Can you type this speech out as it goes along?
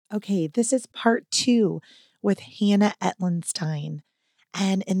Okay, this is part 2 with Hannah Etlin-Stein.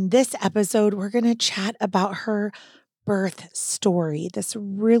 And in this episode, we're going to chat about her birth story, this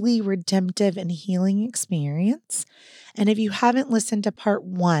really redemptive and healing experience. And if you haven't listened to part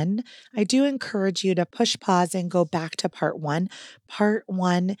 1, I do encourage you to push pause and go back to part 1. Part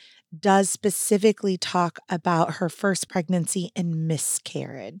 1 does specifically talk about her first pregnancy and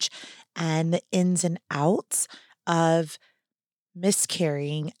miscarriage and the ins and outs of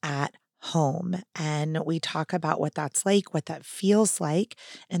miscarrying at home. And we talk about what that's like, what that feels like,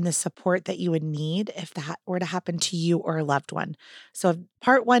 and the support that you would need if that were to happen to you or a loved one. So if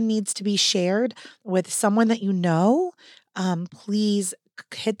part 1 needs to be shared with someone that you know, please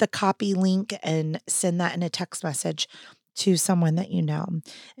hit the copy link and send that in a text message to someone that you know.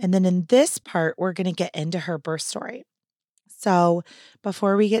 And then in this part, we're going to get into her birth story. So,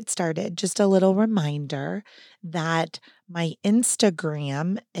 before we get started, just a little reminder that my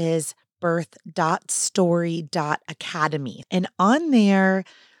Instagram is birth.story.academy. And on there,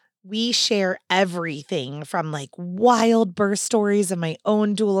 we share everything from like wild birth stories of my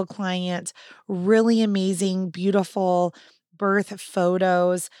own doula clients, really amazing, beautiful birth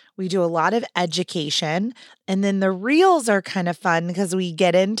photos. We do a lot of education. And then the reels are kind of fun because we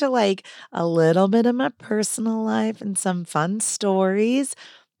get into like a little bit of my personal life and some fun stories,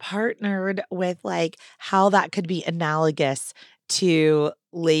 partnered with like how that could be analogous to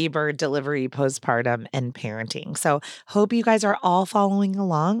labor, delivery, postpartum, and parenting. So hope you guys are all following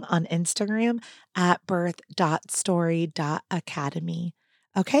along on Instagram at birth.story.academy.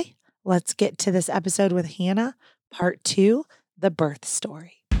 Okay, let's get to this episode with Hannah, part 2, the birth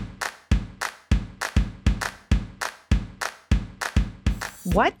story.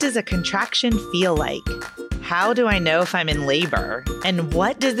 What does a contraction feel like? How do I know if I'm in labor? And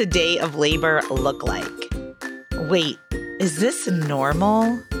what does a day of labor look like? Wait, is this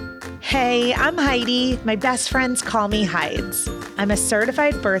normal? Hey, I'm Heidi. My best friends call me Hides. I'm a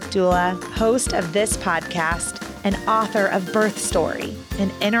certified birth doula, host of this podcast, and author of Birth Story, an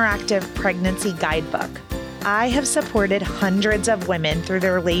interactive pregnancy guidebook. I have supported hundreds of women through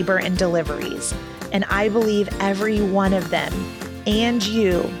their labor and deliveries, and I believe every one of them, and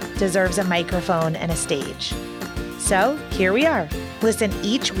you, deserves a microphone and a stage. So here we are. Listen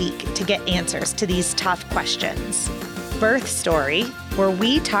each week to get answers to these tough questions. Birth Story, where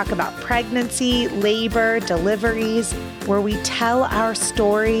we talk about pregnancy, labor, deliveries, where we tell our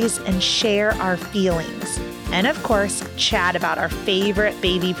stories and share our feelings. And of course, chat about our favorite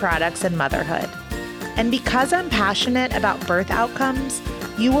baby products and motherhood. And because I'm passionate about birth outcomes,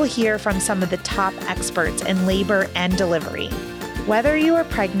 you will hear from some of the top experts in labor and delivery. Whether you are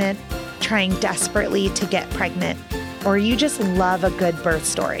pregnant, trying desperately to get pregnant, or you just love a good birth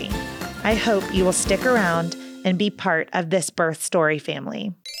story, I hope you will stick around and be part of this birth story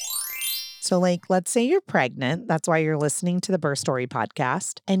family. So like, let's say you're pregnant. That's why you're listening to the Birth Story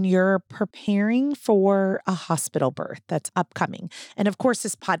podcast, and you're preparing for a hospital birth that's upcoming. And of course,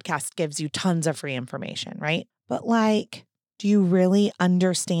 this podcast gives you tons of free information, right? But like, do you really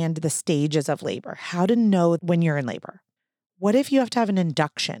understand the stages of labor? How to know when you're in labor? What if you have to have an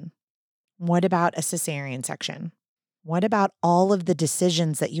induction? What about a cesarean section? What about all of the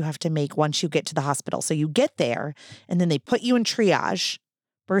decisions that you have to make once you get to the hospital? So you get there and then they put you in triage.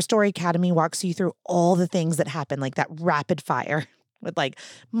 Birth Story Academy walks you through all the things that happen, like that rapid fire with like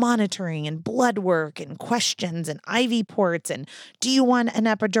monitoring and blood work and questions and IV ports. And do you want an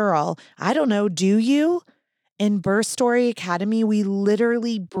epidural? I don't know. Do you? In Birth Story Academy, we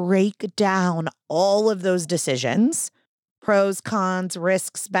literally break down all of those decisions. Pros, cons,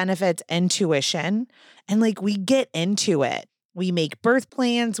 risks, benefits, intuition. And like we get into it. We make birth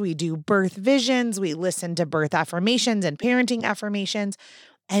plans, we do birth visions, we listen to birth affirmations and parenting affirmations.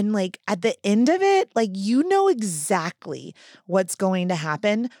 And like at the end of it, like you know exactly what's going to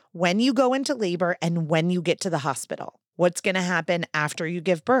happen when you go into labor and when you get to the hospital. What's going to happen after you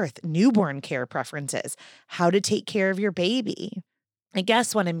give birth, newborn care preferences, how to take care of your baby. I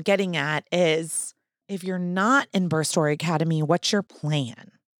guess what I'm getting at is, if you're not in Birth Story Academy, what's your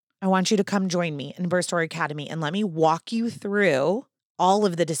plan? I want you to come join me in Birth Story Academy and let me walk you through all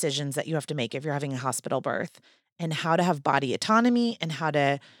of the decisions that you have to make if you're having a hospital birth, and how to have body autonomy and how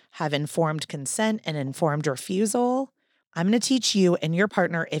to have informed consent and informed refusal. I'm going to teach you and your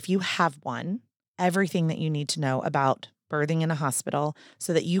partner, if you have one, everything that you need to know about birthing in a hospital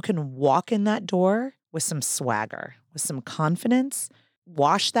so that you can walk in that door with some swagger, with some confidence,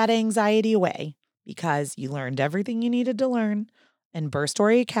 wash that anxiety away, because you learned everything you needed to learn in Birth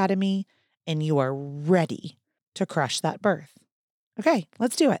Story Academy and you are ready to crush that birth. Okay,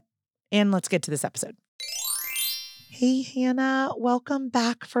 let's do it. And let's get to this episode. Hey, Hannah, welcome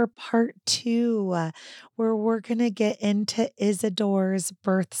back for part two, where we're going to get into Isadore's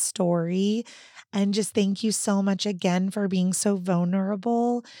birth story. And just thank you so much again for being so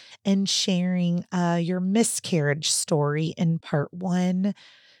vulnerable and sharing your miscarriage story in part one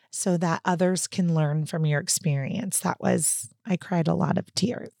so that others can learn from your experience. I cried a lot of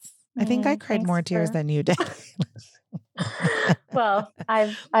tears. I think I cried Thanks more tears for than you did. well,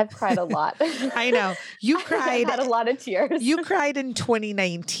 I've cried a lot. I know. You I've cried. had a lot of tears. You cried in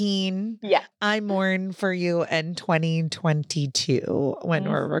 2019. Yeah. I mourned for you in 2022 when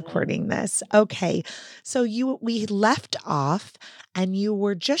we're Mhm. recording this. Okay. So we left off and you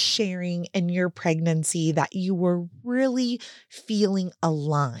were just sharing in your pregnancy that you were really feeling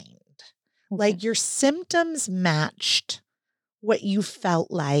aligned. Mhm. Like your symptoms matched what you felt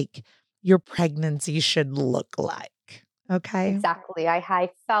like your pregnancy should look like. Okay. Exactly.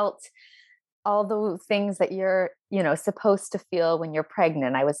 I felt all the things that you're supposed to feel when you're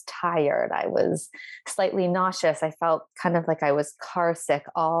pregnant. I was tired. I was slightly nauseous. I felt kind of like I was car sick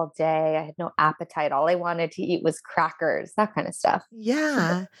all day. I had no appetite. All I wanted to eat was crackers, that kind of stuff.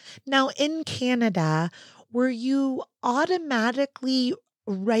 Yeah. Now, in Canada, were you automatically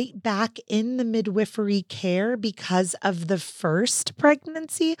right back in the midwifery care because of the first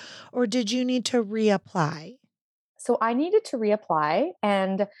pregnancy, or did you need to reapply? So I needed to reapply,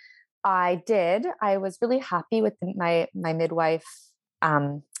 and I did. I was really happy with my midwife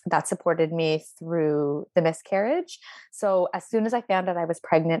that supported me through the miscarriage. So as soon as I found out I was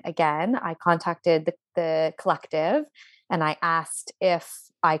pregnant again, I contacted the collective and I asked if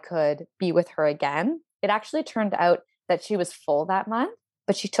I could be with her again. It actually turned out that she was full that month,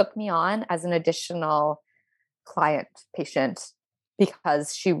 but she took me on as an additional client patient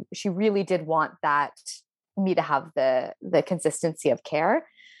because she really did want that me to have the consistency of care.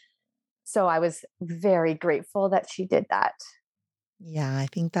 So I was very grateful that she did that. Yeah, I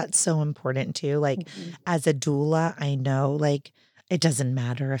think that's so important too. Like, Mhm. as a doula, I know, like, it doesn't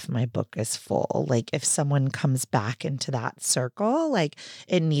matter if my book is full. Like, if someone comes back into that circle, like,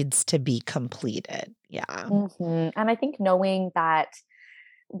 it needs to be completed. Yeah. And I think knowing that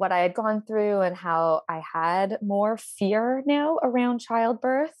what I had gone through and how I had more fear now around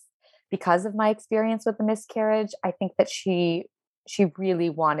childbirth because of my experience with the miscarriage, I think that she really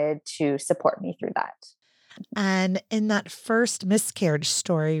wanted to support me through that. And in that first miscarriage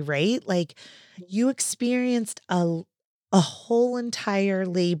story, right? Like you experienced a whole entire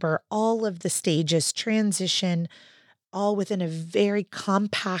labor, all of the stages, transition, all within a very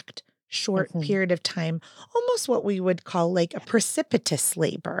compact, short Mhm. period of time, almost what we would call like a precipitous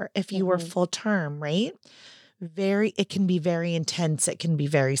labor if you were Mhm. full term, right? It can be very intense. It can be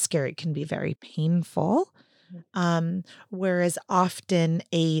very scary. It can be very painful. Mhm. Whereas often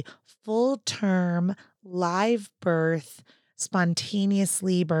a full term live birth, spontaneous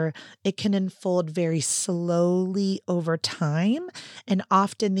labor, it can unfold very slowly over time. And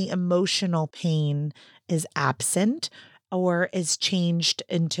often the emotional pain is absent or is changed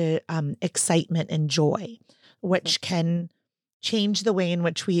into excitement and joy, Mhm. which can change the way in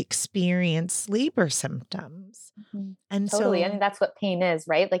which we experience labor symptoms. Mhm. And Totally. so And that's what pain is,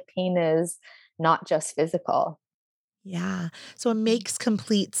 right? Like pain is not just physical. yeah. So it Mhm. makes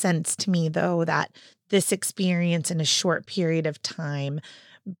complete sense to me, though, that this experience in a short period of time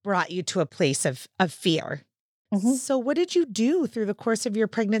brought you to a place of fear. Mhm. So, what did you do through the course of your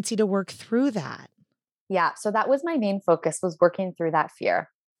pregnancy to work through that? Yeah, so that was my main focus, was working through that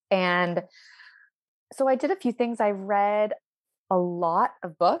fear. And so I did a few things. I read a lot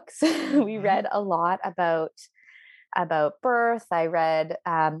of books. We Mhm. read a lot about birth. I read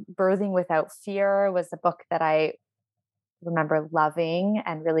Birthing Without Fear was a book that I remember loving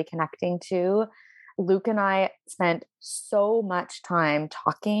and really connecting to. Luke and I spent so much time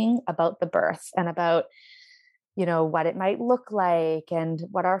talking about the birth and about what it might look like and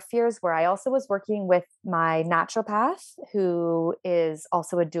what our fears were. I also was working with my naturopath, who is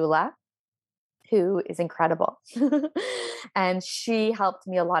also a doula, who is incredible. And she helped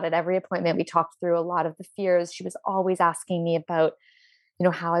me a lot at every appointment. We talked through a lot of the fears. She was always asking me about,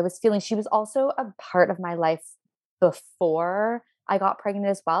 how I was feeling. She was also a part of my life before I got pregnant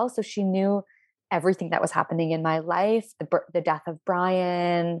as well. So she knew everything that was happening in my life, the death of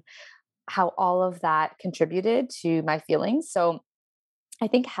Brian, how all of that contributed to my feelings. So I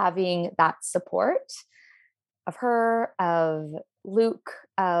think having that support of her, of Luke,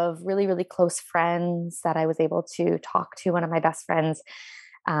 of really, really close friends that I was able to talk to, one of my best friends,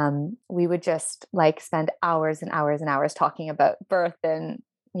 we would just like spend hours and hours and hours talking about birth and,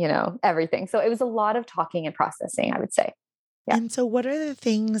 everything. So it was a lot of talking and processing, I would say. Yeah. And so, what are the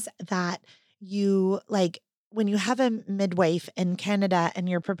things that you like? when you have a midwife in Canada and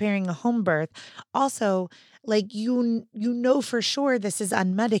you're preparing a home birth, also like you know for sure this is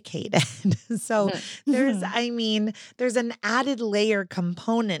unmedicated. So Mhm. there's an added layer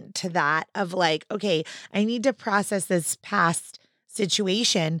component to that of like, okay, I need to process this past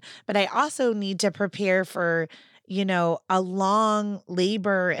situation, but I also need to prepare for, a long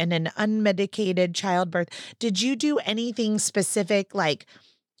labor and an unmedicated childbirth. Did you do anything specific like,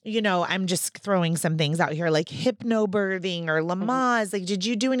 I'm just throwing some things out here like hypnobirthing or Mhm. Lamaze. Like, did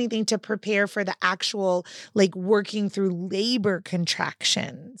you do anything to prepare for the actual, like, working through labor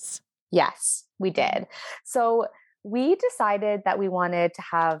contractions? Yes, we did. So we decided that we wanted to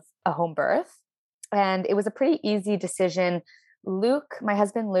have a home birth, and it was a pretty easy decision. Luke, my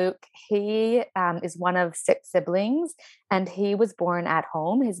husband Luke, he is one of six siblings, and he was born at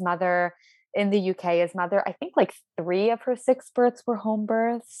home. His mother in the UK, his mother, I think like three of her six births were home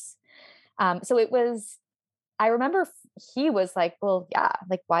births. So it was, I remember he was like, well, yeah,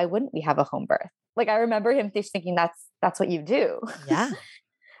 like, why wouldn't we have a home birth? Like, I remember him just thinking that's what you do. Yeah.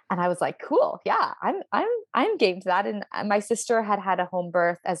 And I was like, cool, yeah, I'm game to that. And my sister had had a home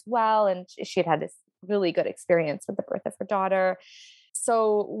birth as well, and she had had this really good experience with the birth of her daughter.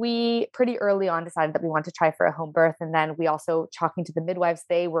 So we pretty early on decided that we wanted to try for a home birth, and then we also talking to the midwives.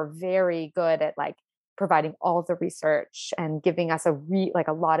 They were very good at like providing all the research and giving us like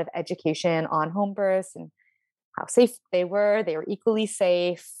a lot of education on home births and how safe they were. They were equally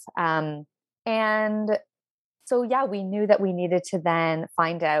safe. And so, yeah, we knew that we needed to then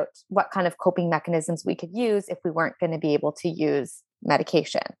find out what kind of coping mechanisms we could use if we weren't going to be able to use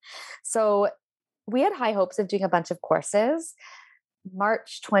medication. So, we had high hopes of doing a bunch of courses.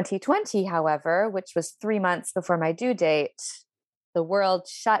 March 2020, however, which was 3 months before my due date, the world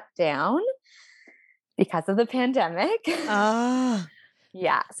shut down because of the pandemic. Ah,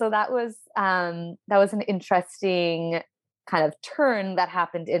 Yeah, so that was an interesting kind of turn that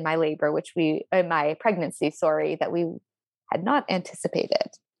happened in my labor, which we in my pregnancy, sorry, that we had not anticipated.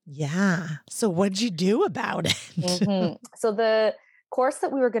 yeah. So what'd you do about it? So the course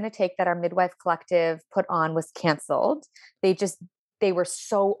that we were going to take that our midwife collective put on was canceled. They were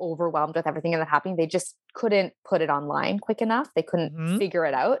so overwhelmed with everything that happened. They just couldn't put it online quick enough. They couldn't Hmm. figure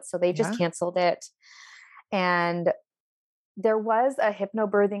it out. So they just Yeah. canceled it. And there was a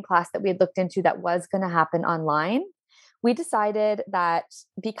hypnobirthing class that we had looked into that was going to happen online. We decided that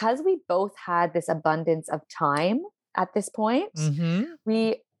because we both had this abundance of time at this point, Hmm.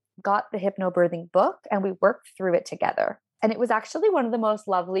 we got the hypnobirthing book and we worked through it together. And it was actually one of the most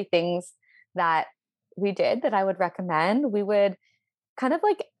lovely things that we did that I would recommend. We would kind of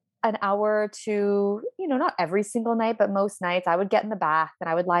like an hour to, not every single night, but most nights I would get in the bath and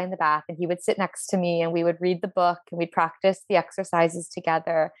I would lie in the bath and he would sit next to me and we would read the book and we'd practice the exercises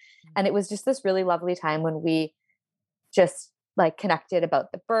together. And it was just this really lovely time when we just like connected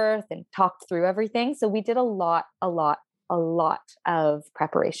about the birth and talked through everything. So we did a lot of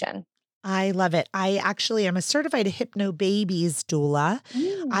preparation. I love it. I actually am a certified hypno babies doula.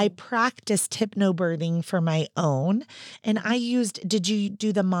 I Mm. practiced hypnobirthing for my own, and Mhm. did you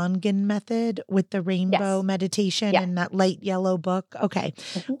do the Mongan method with the rainbow Yes. meditation Yeah. in that light yellow book? Okay,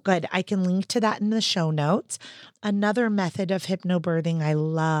 Mhm. good. I can link to that in the show notes. Another method of hypnobirthing I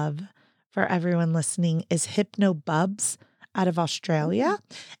love for everyone listening is hypnobubs out of Australia.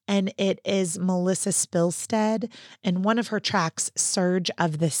 Mm. And it is Melissa Spilstead and one of her tracks, Surge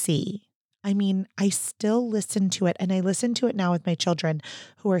of the Sea. I mean, I still listen to it and I listen to it now with my children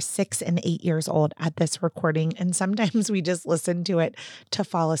who are 6 and 8 years old at this recording. And sometimes we just listen to it to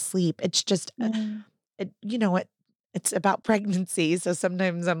fall asleep. It's just, Mm. it's about pregnancy. So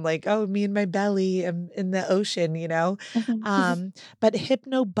sometimes I'm like, oh, me and my belly, I'm in the ocean. Mhm. Um, but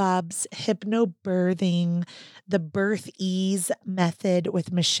hypnobubs, hypnobirthing, the birth ease method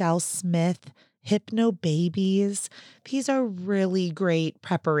with Michelle Smith, hypno babies. These are really great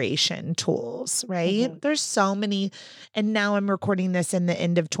preparation tools, right? Mhm. There's so many. And now I'm recording this in the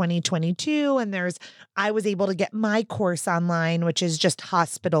end of 2022. And I was able to get my course online, which is just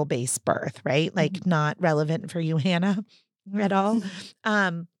hospital based birth, right? Mhm. Like not relevant for you, Hannah, at all.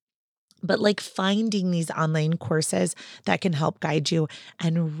 Um, but like finding these online courses that can help guide you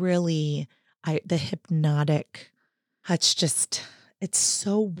and really the hypnotic, it's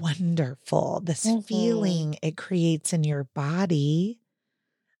so wonderful. This Mhm. feeling it creates in your body.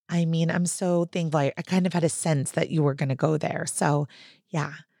 I mean, I'm so thankful. I kind of had a sense that you were going to go there. So,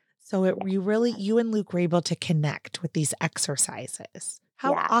 yeah. So Yeah. you and Luke were able to connect with these exercises.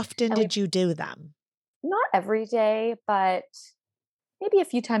 How Yeah. often And we did you do them? not every day, but maybe a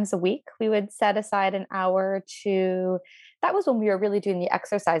few times a week, we would set aside an hour to that was when we were really doing the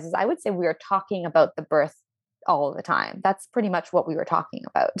exercises. I would say we were talking about the birth all the time. That's pretty much what we were talking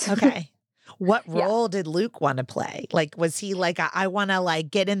about. Okay. What Yeah. role did Luke want to play? Like, was he like, I want to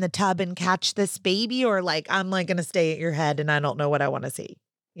like get in the tub and catch this baby, or like, I'm like going to stay at your head and I don't know what I want to see,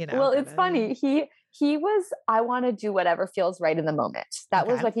 Well, kind it's of thing? funny. He was, I want to do whatever feels right in the moment. That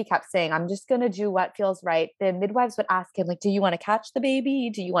was Okay. what he kept saying. I'm just going to do what feels right. The midwives would ask him, like, do you want to catch the baby?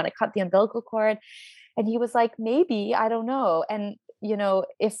 Do you want to cut the umbilical cord? And he was like, maybe, I don't know. And,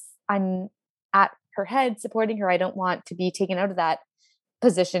 if I'm at her head supporting her, I don't want to be taken out of that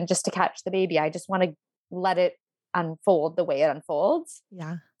position just to catch the baby. I just want to let it unfold the way it unfolds.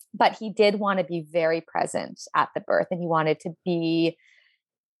 Yeah. But he did want to be very present at the birth, and he wanted to be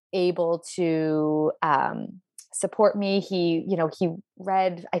able to support me. He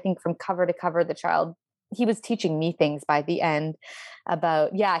read, I think, from cover to cover, the child. He was teaching me things by the end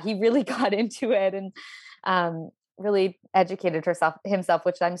about, yeah, he really got into it and really educated himself,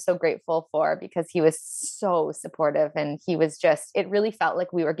 which I'm so grateful for, because he was so supportive, and he was it really felt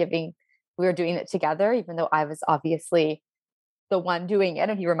like we were doing it together, even though I was obviously the one doing it.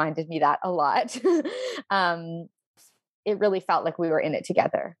 And he reminded me that a lot. um, it really felt like we were in it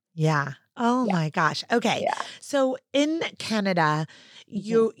together. Yeah. Oh Yeah. my gosh. Okay. Yeah. So in Canada,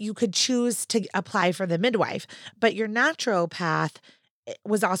 Mhm. you could choose to apply for the midwife, but your naturopath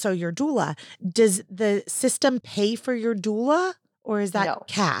was also your doula. Does the system pay for your doula, or is that No.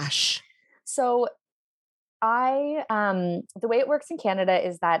 cash? So the way it works in Canada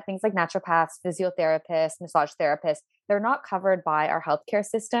is that things like naturopaths, physiotherapists, massage therapists, they're not covered by our healthcare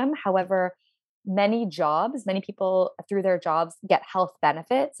system. However, many people through their jobs get health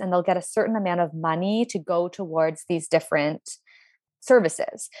benefits, and they'll get a certain amount of money to go towards these different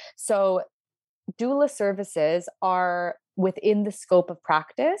services. So doula services are within the scope of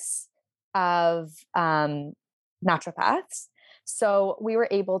practice of naturopaths. So we were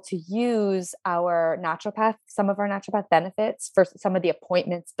able to use some of our naturopath benefits for some of the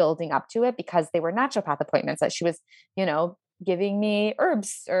appointments building up to it, because they were naturopath appointments that she was, giving me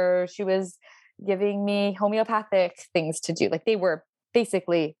herbs, or she was giving me homeopathic things to do. Like, they were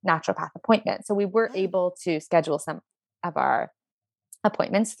basically naturopath appointments. So we were Yeah. able to schedule some of our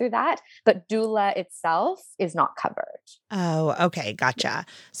appointments through that, but doula itself is not covered. Oh, okay, Yeah. gotcha.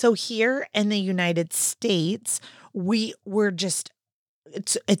 So here in the United States, we're just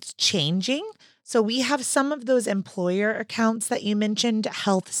it's changing. So we have some of those employer accounts that you mentioned,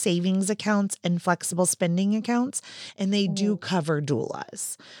 health savings accounts and flexible spending accounts, and they do Mm, cover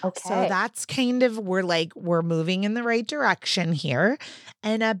doulas. So okay. that's kind of we're moving in the right direction here.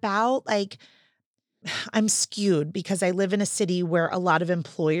 And about like I'm skewed because I live in a city where a lot of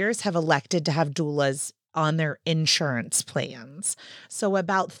employers have elected to have doulas on their insurance plans. So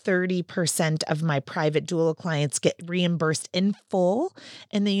about 30% of my private doula clients get reimbursed in full.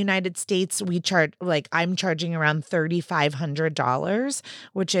 In the United States, I'm charging around $3,500,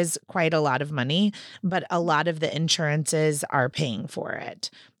 which is quite a lot of money, but a lot of the insurances are paying for it.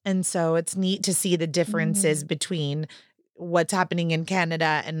 And so it's neat to see the differences Mm. between what's happening in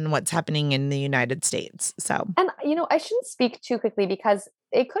Canada and what's happening in the United States. So, And I shouldn't speak too quickly, because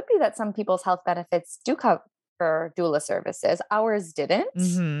it could be that some people's health benefits do cover doula services. Ours didn't.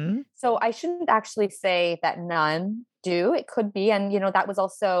 mhm. So I shouldn't actually say that none do. It could be. And, that was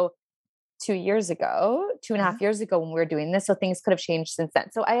also 2 years ago, two and a Yeah. half years ago when we were doing this. So things could have changed since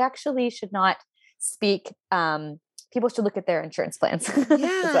then. So I actually should not speak. People should look at their insurance plans, is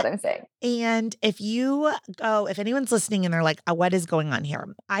Yeah. what I'm saying. And if anyone's listening and they're like, what is going on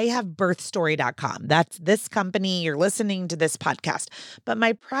here? I have birthstory.com. That's this company. You're listening to this podcast. But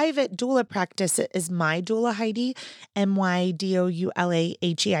my private doula practice is my doula Heidi,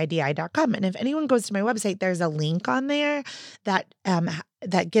 MyDoulaHeidi.com. And if anyone goes to my website, there's a link on there that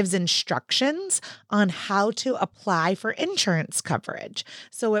gives instructions on how to apply for insurance coverage.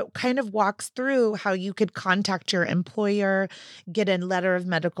 So it kind of walks through how you could contact your employer, get a letter of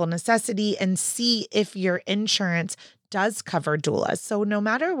medical necessity, and see if your insurance does cover doulas. So no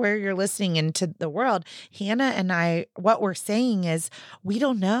matter where you're listening into the world, Hannah and I, what we're saying is we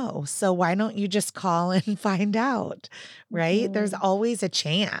don't know. So why don't you just call and find out, right? There's Mhm. always a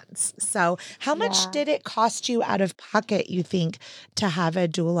chance. So how much Yeah. did it cost you out of pocket, you think, to have a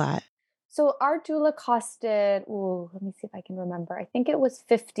doula? So our doula costed, let me see if I can remember. I think it was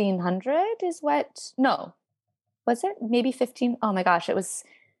 1,500 is what, no, was it? Maybe 15. Oh my gosh, it was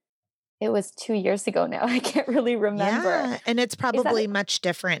 2 years ago now. I can't really remember. Yeah. And it's Is that, probably much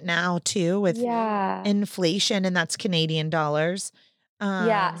different now too with yeah. inflation, and that's Canadian dollars.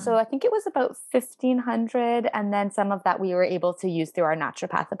 Yeah. So Um, I think it was about 1,500. And then some of that we were able to use through our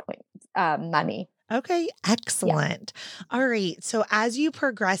naturopath appointment money. Okay, Yeah. excellent. All right. So as you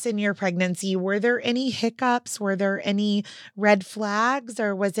progress in your pregnancy, were there any hiccups? Were there any red flags,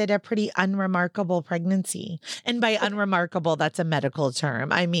 or was it a pretty unremarkable pregnancy? And by unremarkable, that's a medical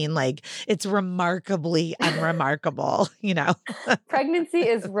term. I mean, like it's remarkably unremarkable, you know? Pregnancy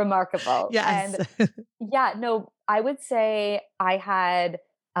is remarkable. Yes. And yeah, no, I would say I had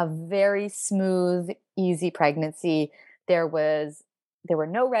a very smooth, easy pregnancy. There was there were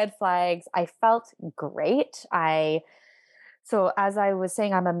no red flags. I felt great. I So as I was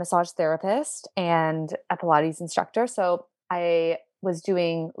saying, I'm a massage therapist and a Pilates instructor. So I was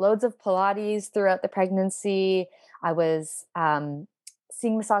doing loads of Pilates throughout the pregnancy. I was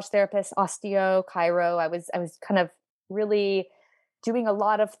seeing massage therapists, osteo, chiro. I was kind of really doing a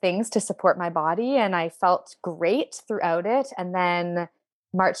lot of things to support my body, and I felt great throughout it. And then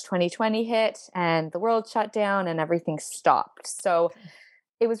March 2020 hit, and the world shut down, and everything stopped. So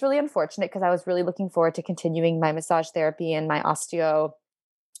it was really unfortunate because I was really looking forward to continuing my massage therapy and my osteo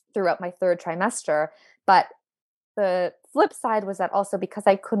throughout my third trimester. But the flip side was that also because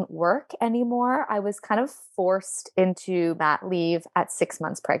I couldn't work anymore, I was kind of forced into mat leave at 6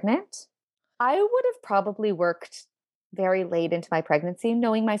 months pregnant. I would have probably worked very late into my pregnancy,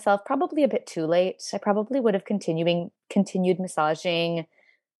 knowing myself probably a bit too late. I probably would have continued massaging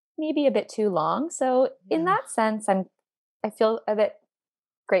maybe a bit too long. So in Yeah. that sense, I feel a bit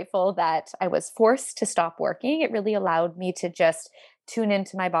grateful that I was forced to stop working. It really allowed me to just tune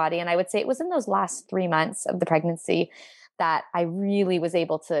into my body. And I would say it was in those last 3 months of the pregnancy that I really was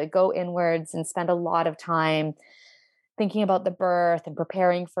able to go inwards and spend a lot of time thinking about the birth and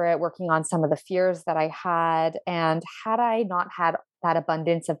preparing for it, working on some of the fears that I had. And had I not had that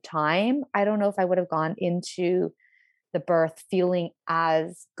abundance of time, I don't know if I would have gone into the birth feeling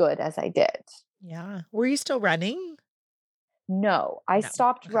as good as I did. Yeah. Were you still running? No, I No.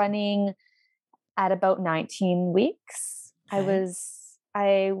 stopped Okay. running at about 19 weeks. I Okay. was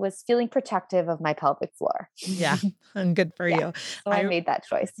I was feeling protective of my pelvic floor. Yeah. Good for Yeah. you. So I I made that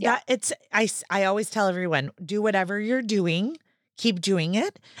choice. Yeah. That it's I always tell everyone, do whatever you're doing, keep doing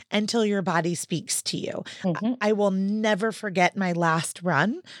it until your body speaks to you. Mhm. I will never forget my last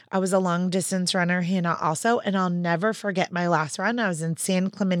run. I was a long distance runner, Hannah, also, and I'll never forget my last run. I was in San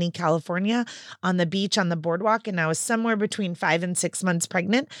Clemente, California, on the beach on the boardwalk, and I was somewhere between 5 and 6 months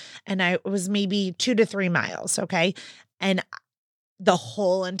pregnant, and I was maybe 2 to 3 miles. Okay. And the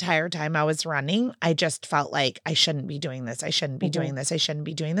whole entire time I was running, I just felt like I shouldn't be doing this. I shouldn't be Mhm. doing this. I shouldn't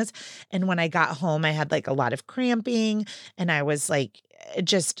be doing this. And when I got home, I had like a lot of cramping and I was like, it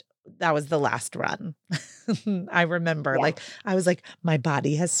just, that was the last run. I remember Yeah. like, I was like, my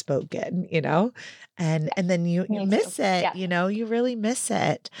body has spoken, you know, Yeah. and then you Me too. miss it, Yeah. you know, you really miss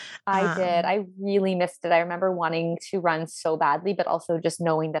it. I did. Um, I really missed it. I remember wanting to run so badly, but also just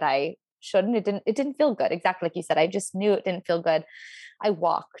knowing that I shouldn't. It didn't feel good. Exactly like you said. I just knew it didn't feel good. I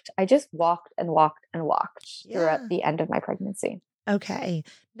walked. I just walked and walked and walked throughout yeah. the end of my pregnancy. Okay.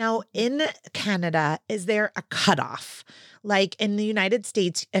 Now, Mhm. in Canada, is there a cutoff? Like in the United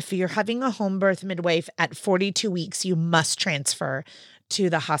States, if you're having a home birth midwife at 42 weeks, you must transfer to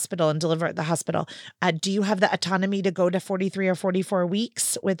the hospital and deliver at the hospital. Do you have the autonomy to go to 43 or 44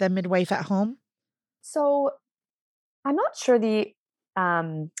 weeks with a midwife at home? So I'm not sure the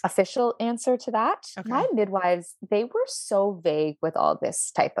official answer to that. My Okay. midwives, they were so vague with all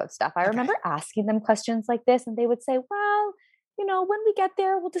this type of stuff. I Okay. remember asking them questions like this, and they would say, "Well, when we get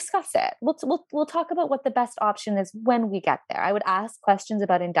there, we'll discuss it. We'll talk about what the best option is when we get there." I would ask questions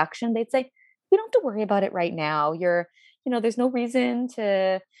about induction. They'd say, "We don't have to worry about it right now. There's no reason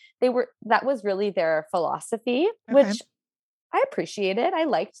to." That was really their philosophy, Okay. which I appreciated. I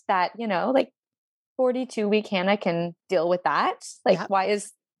liked that. Like 42-week Hannah can deal with that. Like, Yep. why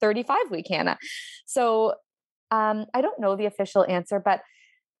is 35-week Hannah? So I don't know the official answer, but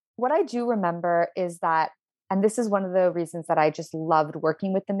what I do remember is that, and this is one of the reasons that I just loved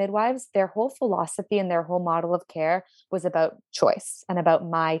working with the midwives, their whole philosophy and their whole model of care was about choice and about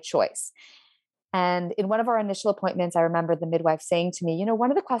my choice. And in one of our initial appointments, I remember the midwife saying to me,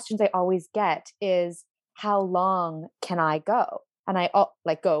 one of the questions I always get is, how long can I go? And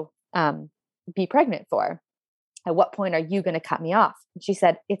like go be pregnant for? At what point are you going to cut me off? And she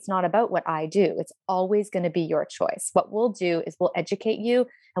said, it's not about what I do. It's always going to be your choice. What we'll do is we'll educate you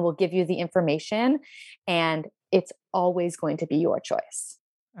and we'll give you the information, and it's always going to be your choice.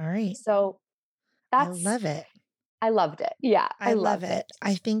 All right. So I that's, love it. I loved it. Yeah, I I love loved it. it.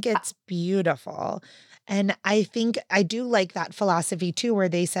 I think Uh, it's beautiful. And I think I do like that philosophy too, where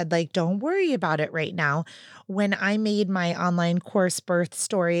they said, like, don't worry about it right now. When I made my online course, Birth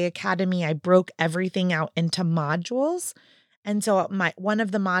Story Academy, I broke everything out into modules. And so one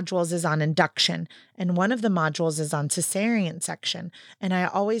of the modules is on induction and one of the modules is on cesarean section. And I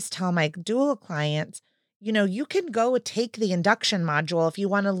always tell my doula clients, you can go take the induction module if you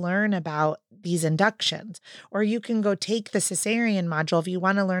want to learn about these inductions, or you can go take the cesarean module if you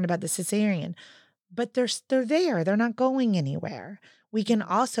want to learn about the cesarean. But they're there. They're not going anywhere. We can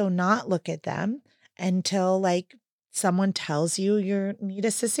also not look at them until like someone tells you you need a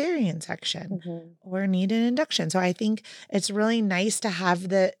cesarean section or need an induction. So I think it's really nice to have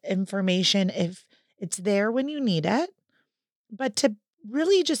the information if it's there when you need it, but to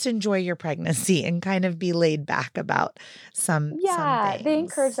really just enjoy your pregnancy and kind of be laid back about some They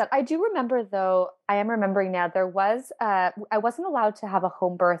encourage things. that. I do remember, though, I am remembering now, there was, I wasn't allowed to have a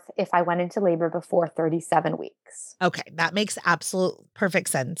home birth if I went into labor before 37 weeks. Okay. That makes absolute perfect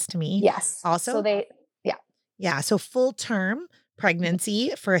sense to me. Yes. Also, yeah. So full term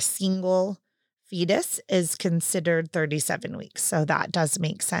pregnancy for a single fetus is considered 37 weeks. So that does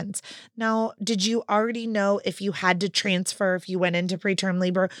make sense. Now, did you already know if you had to transfer, if you went into preterm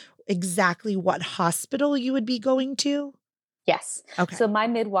labor, exactly what hospital you would be going to? Yes. Okay. So my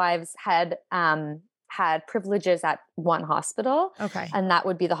midwives had privileges at one hospital. Okay. And that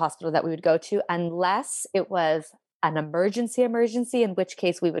would be the hospital that we would go to, unless it was an emergency, in which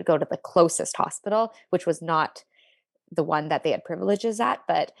case we would go to the closest hospital, which was not the one that they had privileges at.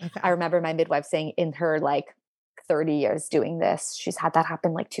 But I remember my midwife saying in her like 30 years doing this, she's had that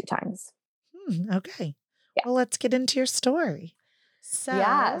happen like 2 times. Okay. Yeah. Well, let's get into your story. So,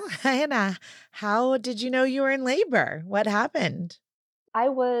 Yes. Hannah, how did you know you were in labor? What happened? I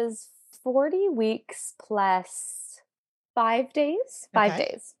was 40 weeks plus 5 days. 5 Okay.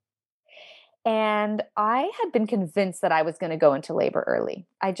 days. And I had been convinced that I was going to go into labor early.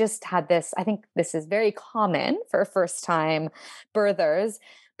 I just had this, I think this is very common for first time birthers,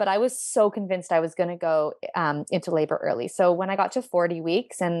 but I was so convinced I was going to go into labor early. So when I got to 40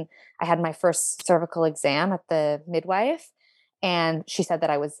 weeks and I had my first cervical exam at the midwife, and she said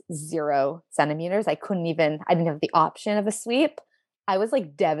that I was 0 centimeters, I didn't have the option of a sweep. I was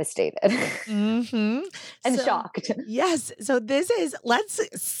like devastated and shocked. Yes. So let's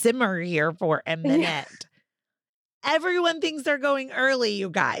simmer here for a minute. Everyone thinks they're going early, you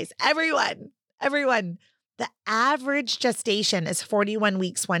guys. Everyone. The average gestation is 41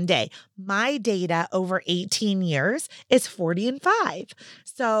 weeks, 1 day. My data over 18 years is 40 and 5.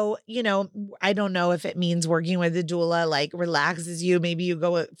 So, I don't know if it means working with a doula like relaxes you. Maybe you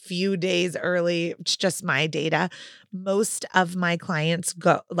go a few days early. It's just my data. Most of my clients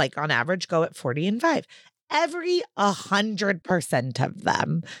go, like on average, go at 40 and 5. Every 100% of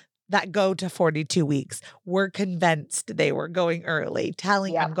them that go to 42 weeks were convinced they were going early,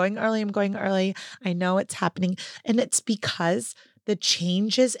 telling, I'm going early. I know it's happening. And it's because the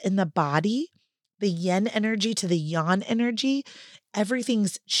changes in the body, the yin energy to the yang energy,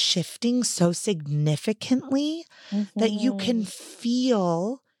 everything's shifting so significantly that you can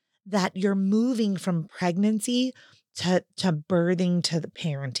feel that you're moving from pregnancy to birthing to the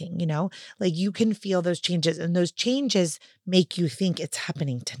parenting, like you can feel those changes, and those changes make you think it's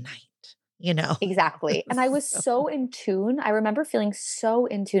happening tonight. Exactly. And I was so in tune. I remember feeling so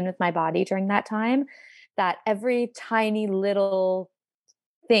in tune with my body during that time that every tiny little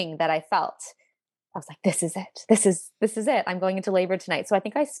thing that I felt, I was like, this is it. This is it. I'm going into labor tonight. So I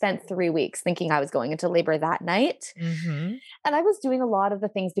think I spent 3 weeks thinking I was going into labor that night. Mm-hmm. And I was doing a lot of the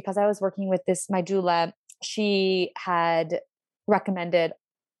things because I was working with my doula. She had recommended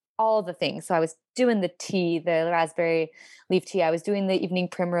all the things. So I was doing the tea, the raspberry leaf tea. I was doing the evening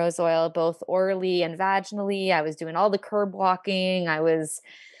primrose oil, both orally and vaginally. I was doing all the curb walking. I was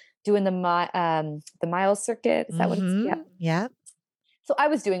doing the mile circuit. Is that what it's? Yeah. Yeah. So I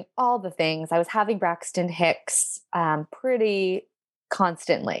was doing all the things. I was having Braxton Hicks pretty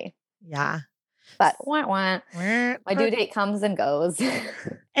constantly. Yeah. But my due date comes and goes.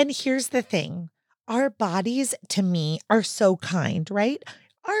 And here's the thing. Our bodies, to me, are so kind, right?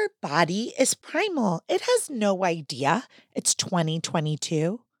 Our body is primal. It has no idea it's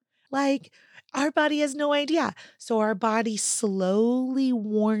 2022. Like, our body has no idea. So our body slowly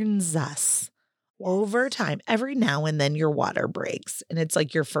warns us over time. Every now and then your water breaks and it's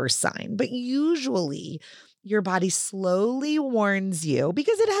like your first sign. But usually your body slowly warns you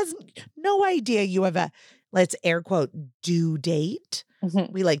because it has no idea you have a, let's air quote, due date.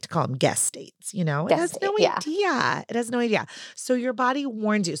 We like to call them guest dates, It has no idea. It has no idea. So your body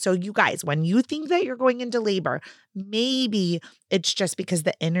warns you. So you guys, when you think that you're going into labor, maybe it's just because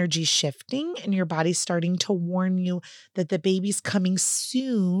the energy's shifting and your body's starting to warn you that the baby's coming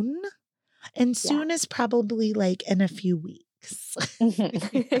soon. And soon is probably like in a few weeks.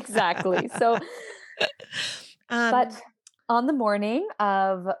 Exactly. So, but On the morning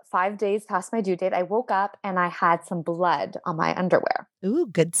of 5 days past my due date, I woke up and I had some blood on my underwear. Ooh,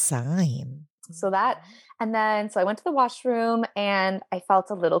 good sign. So that, and then, so I went to the washroom and I felt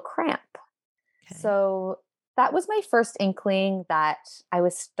a little cramp. Okay. So that was my first inkling that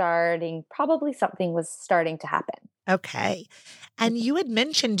probably something was starting to happen. Okay. And you had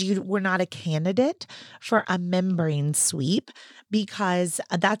mentioned you were not a candidate for a membrane sweep because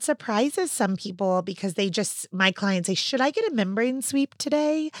that surprises some people because my clients say, should I get a membrane sweep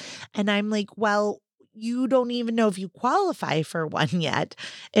today? And I'm like, well, you don't even know if you qualify for one yet.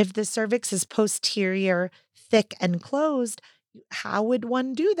 If the cervix is posterior, thick, and closed, how would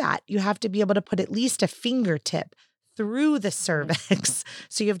one do that? You have to be able to put at least a fingertip through the Mhm. cervix.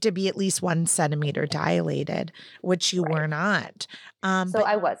 So you have to be at least 1 centimeter dilated, which you Right. were not. So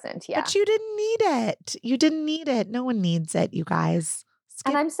I wasn't, yeah. But you didn't need it. You didn't need it. No one needs it, you guys.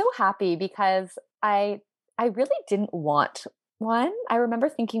 And Skip. I'm so happy because I really didn't want one. I remember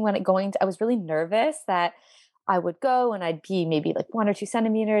thinking I was really nervous that I would go and I'd be maybe like 1 or 2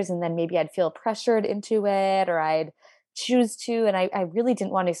 centimeters, and then maybe I'd feel pressured into it, or I'd choose to. And I really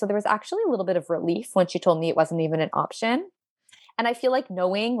didn't want to. So there was actually a little bit of relief when she told me it wasn't even an option. And I feel like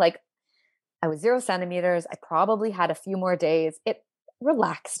knowing like I was 0 centimeters, I probably had a few more days. It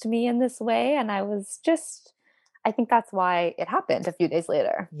relaxed me in this way. And I think that's why it happened a few days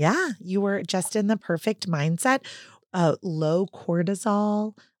later. Yeah, you were just in the perfect mindset. Low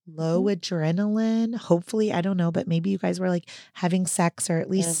cortisol, low Mhm. adrenaline. Hopefully, I don't know, but maybe you guys were like having sex or at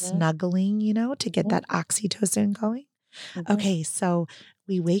least Mhm. snuggling, to get Mhm. that oxytocin going. Mhm. Okay, so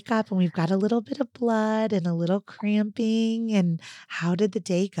we wake up and we've got a little bit of blood and a little cramping. And how did the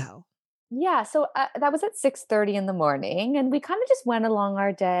day go? Yeah, so that was at 6:30 in the morning, and we kind of just went along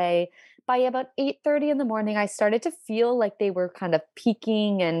our day. By about 8:30 in the morning, I started to feel like they were kind of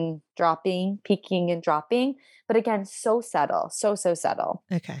peaking and dropping, but again, so subtle, so subtle.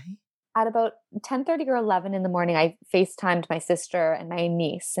 Okay. At about 10:30 or 11 in the morning, I FaceTimed my sister and my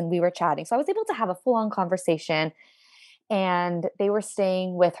niece, and we were chatting. So I was able to have a full-on conversation, and they were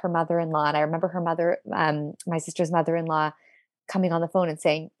staying with her mother-in-law, and I remember my sister's mother-in-law coming on the phone and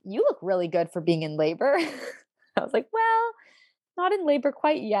saying, "You look really good for being in labor." I was like, "Well, not in labor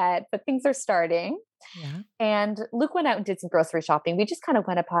quite yet, but things are starting." Yeah. And Luke went out and did some grocery shopping. We just kind of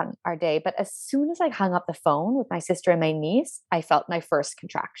went upon our day. But as soon as I hung up the phone with my sister and my niece, I felt my first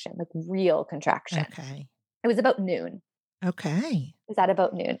contraction, like real contraction. Okay. It was about noon. Okay. It was at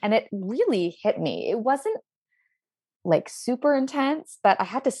about noon. And it really hit me. It wasn't like super intense, but I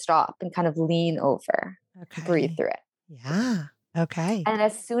had to stop and kind of lean over, breathe Okay. through it. Yeah. Okay. And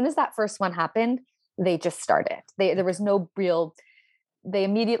as soon as that first one happened, they just started. There was no real, they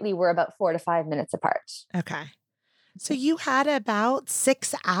immediately were about 4 to 5 minutes apart. Okay. So you had about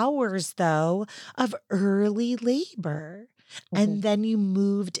 6 hours, though, of early labor. And Mhm. then you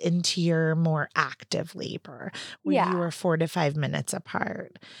moved into your more active labor where you Yeah. were 4 to 5 minutes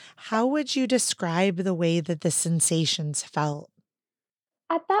apart. Yeah. How would you describe the way that the sensations felt?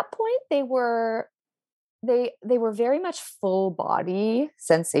 At that point, they were very much full body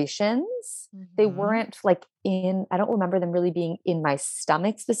sensations. They Hmm. weren't like I don't remember them really being in my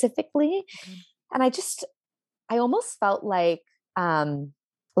stomach specifically. Okay. And I almost felt like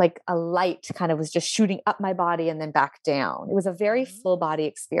a light kind of was just shooting up my body and then back down. It was a very Mhm. full body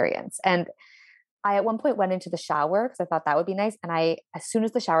experience. And I at one point went into the shower because I thought that would be nice. And as soon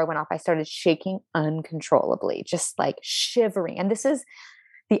as the shower went off, I started shaking uncontrollably, just like shivering. And this is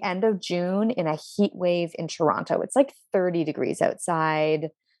the end of June in a heat wave in Toronto. It's like 30 degrees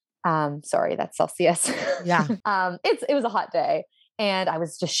outside. Sorry, that's Celsius. Yeah. It was a hot day, and I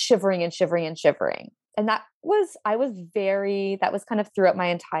was just shivering and shivering and shivering. And that was kind of throughout my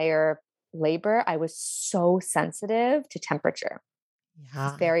entire labor. I was so sensitive to temperature. I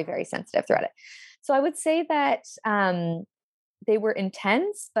was Yeah. very, very sensitive throughout it. So I would say that they were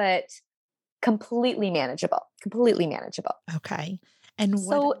intense, but completely manageable. Completely manageable. Okay. And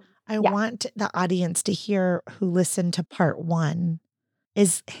what So I yeah. want the audience to hear who listened to part one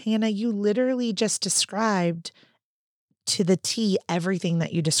is Hannah, you literally just described to the T everything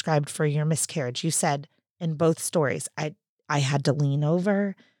that you described for your miscarriage. You said in both stories, I had to lean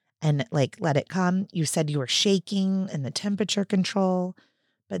over and like let it come. You said you were shaking and the temperature control,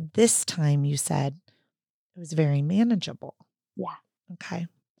 but this time you said it was very manageable. Yeah. Okay.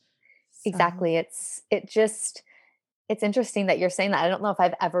 So, Exactly. It's interesting that you're saying that. I don't know if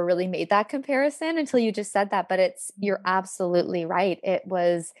I've ever really made that comparison until you just said that, but you're absolutely right.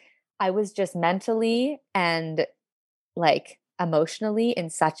 I was just mentally and like emotionally in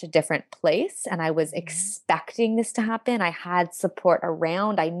such a different place, and I was mhm. expecting this to happen. I had support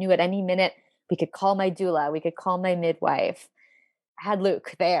around. I knew at any minute We could call my doula. We could call my midwife. I had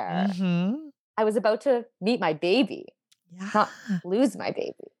Luke there. Mm-hmm. I was about to meet my baby, Yeah. not lose my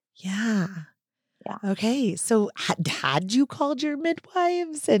baby. Yeah. Yeah. Okay. So had you called your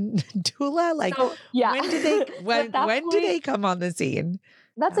midwives and doula? Like So, yeah. when did they So when at that when do point, they come on the scene?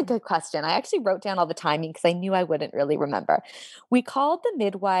 that's Yeah. a good question. I actually wrote down all the timing because I knew I wouldn't really remember. We called the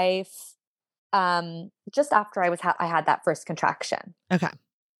midwife just after I had that first contraction, Okay.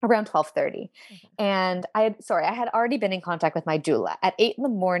 around 12:30. Okay. And I had already been in contact with my doula. At 8 in the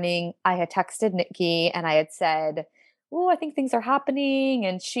morning, I had texted Nikki and I had said, "Oh, I think things are happening."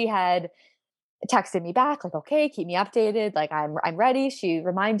 And she had texted me back like, "Okay, keep me updated. Like I'm ready." She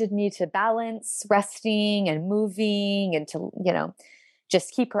reminded me to balance resting and moving and to,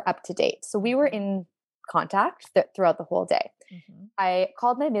 just keep her up to date. So we were in contact throughout the whole day. Mm-hmm. I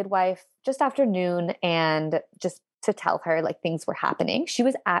called my midwife just after noon and just to tell her like things were happening. She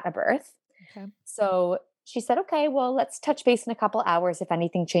was at a birth. Okay. So she said, "Okay, well, let's touch base in a couple hours. If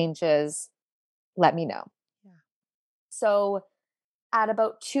anything changes, let me know." Yeah. So at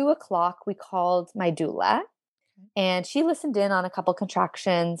about 2 o'clock, we called my doula and she listened in on a couple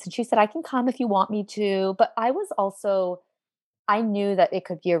contractions and she said, "I can come if you want me to." But I knew that it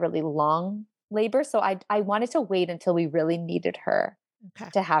could be a really long labor. So I wanted to wait until we really needed her Okay.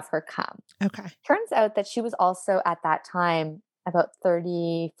 to have her come. Okay. Turns out that she was also at that time about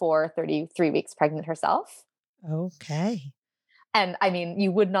 34, 33 weeks pregnant herself. Okay. And I mean,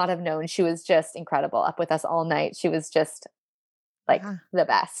 you would not have known. She was just incredible, up with us all night. She was just like Yeah. the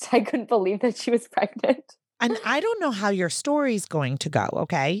best. I couldn't believe that she was pregnant. And I don't know how your story's going to go,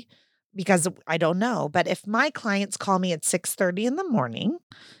 okay? Because I don't know. But if my clients call me at 6:30 in the morning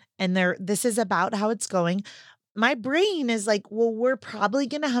and this is about how it's going, my brain is like, well, we're probably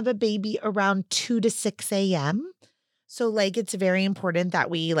gonna have a baby around 2 to 6 a.m. So like it's very important that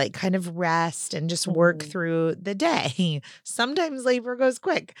we like kind of rest and just work Mhm. through the day. Sometimes labor goes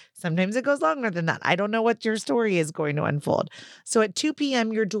quick. Sometimes it goes longer than that. I don't know what your story is going to unfold. So at 2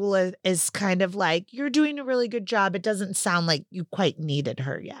 p.m., your doula is kind of like, you're doing a really good job. It doesn't sound like you quite needed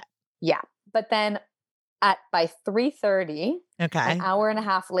her yet. Yeah. But then by 3:30, an Okay. hour and a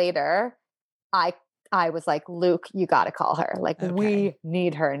half later, I I was like, "Luke, you got to call her. Like Okay. we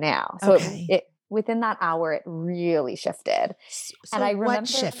need her now." So Okay. it within that hour it really shifted. And So I what remember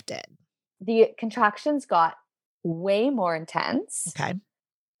shifted? the contractions got way more intense. Okay.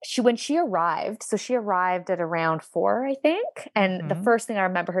 When she arrived, so she arrived at around 4, I think. And the Mhm. first thing I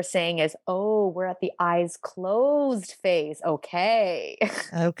remember her saying is, "Oh, we're at the eyes closed phase. Okay."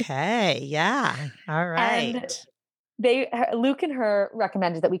 Okay. Yeah. All And right. Luke and her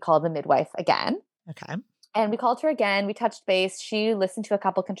recommended that we call the midwife again. Okay. And we called her again. We touched base. She listened to a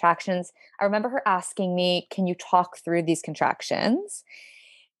couple contractions. I remember her asking me, "Can you talk through these contractions?"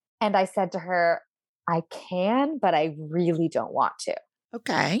 And I said to her, "I can, but I really don't want to."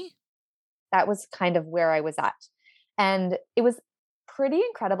 Okay. That was kind of where I was at. And it was pretty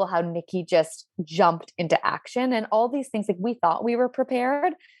incredible how Nikki just jumped into action and all these things. Like we thought we were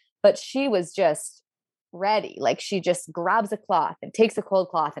prepared, but she was just ready. Like she just grabs a cloth and takes a cold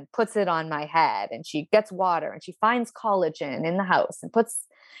cloth and puts it on my head and she gets water and she finds collagen in the house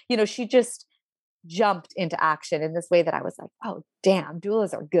and she just jumped into action in this way that I was like, "Oh, damn,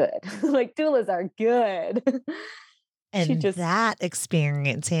 doulas are good." Like doulas are good. She And just, that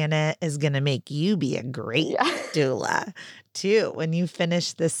experience, Hannah, is going to make you be a great yeah. doula too when you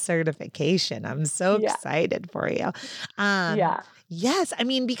finish this certification. I'm so Yeah. excited for you. Um, Yeah. yes, I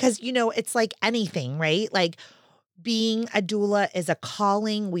mean, because, it's like anything, right? Like being a doula is a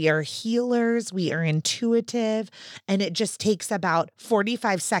calling. We are healers, we are intuitive, and it just takes about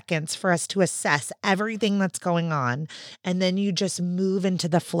 45 seconds for us to assess everything that's going on. And then you just move into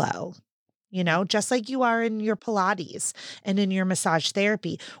the flow. Just like you are in your Pilates and in your massage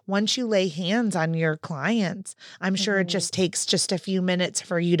therapy. Once you lay hands on your clients, I'm sure it Mhm. just takes just a few minutes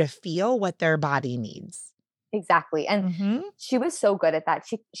for you to feel what their body needs. Exactly. And Mm-hmm. she was so good at that.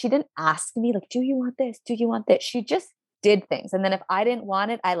 She didn't ask me like, "Do you want this? Do you want this?" She just did things. And then if I didn't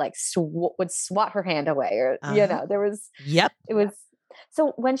want it, I like would swat her hand away or Uh-huh. Yep. it was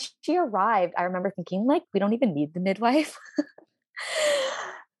so when she arrived, I remember thinking like, we don't even need the midwife.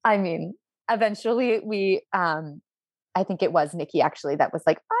 I mean, eventually I think it was Nikki actually that was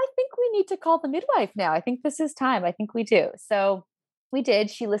like, "I think we need to call the midwife now. I think this is time. I think we do." So we did.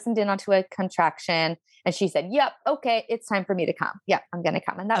 She listened in onto a contraction and she said, "Yep, okay, it's time for me to come. Yep, I'm going to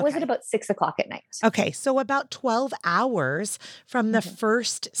come." And that was at Okay. about 6 o'clock at night. Okay. So about 12 hours from the Mhm.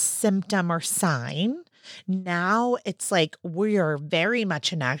 first symptom or sign. Now it's like we are very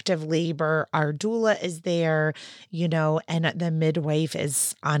much in active labor. Our doula is there, and the midwife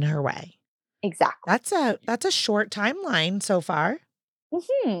is on her way. Exactly. That's a short timeline so far.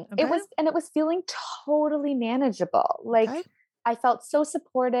 It Okay. was feeling totally manageable. Like Okay. I felt so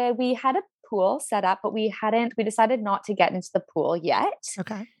supported. We had a pool set up, but we decided not to get into the pool yet.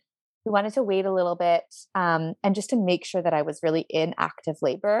 Okay. We wanted to wait a little bit, and just to make sure that I was really in active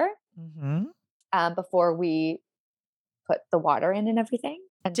labor, Mm-hmm. before we put the water in and everything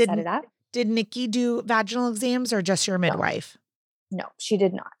and set Did it up. did Nikki do vaginal exams or just your No, midwife? no, she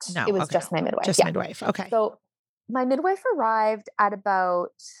did not. No. It was Okay. just my midwife. Just Yeah. midwife. Okay. So my midwife arrived at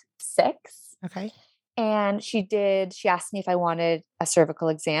about 6. Okay. And she asked me if I wanted a cervical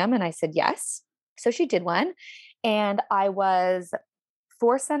exam, and I said yes. So she did one, and I was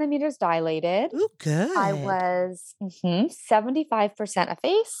 4 centimeters dilated. Ooh, I good. was 75%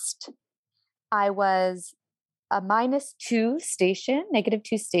 effaced. I was a -2 station,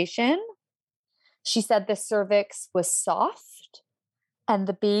 -2 station. She said the cervix was soft and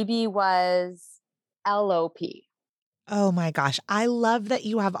the baby was LOP. Oh my gosh. I love that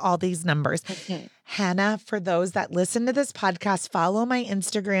you have all these numbers. Mhm. Hannah, for those that listen to this podcast, follow my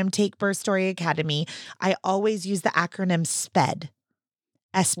Instagram, Take Birth Story Academy. I always use the acronym SPED,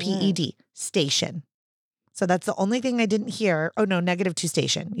 Mm. SPED, station. So that's the only thing I didn't hear. Oh, no, -2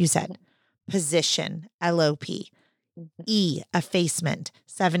 station, you said. Position, LOP. Mhm. E, effacement,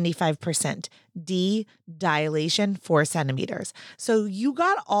 75%. D, dilation, 4 centimeters. So you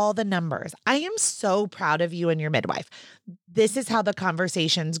got all the numbers. I am so proud of you and your midwife. This is how the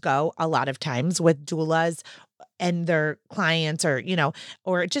conversations go a lot of times with doulas and their clients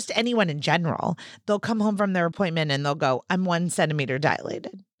or just anyone in general. They'll come home from their appointment and they'll go, I'm 1 centimeter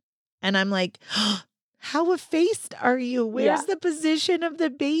dilated. And I'm like, how effaced are you? Yeah. Where's the position of the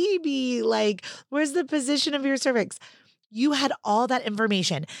baby? Like, where's the position of your cervix? You had all that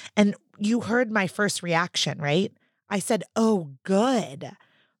information and you heard my first reaction, right? I said, oh, good,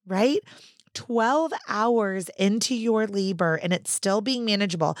 right? 12 hours into your labor and it's still being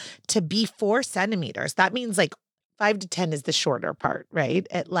manageable to be 4 centimeters. That means like 5 to 10 is the shorter part, right?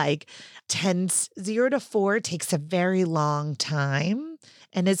 At like 10, 0 to 4 takes a very long time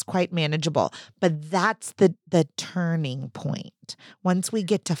and is quite manageable. But that's the turning point. Once we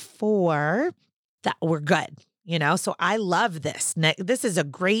get to 4, that we're good. So I love this. This is a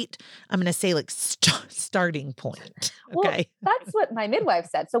great, I'm going to say like starting point. Well, Okay. that's what my midwife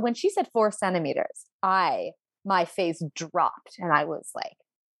said. So when she said 4 centimeters, my face dropped and I was like,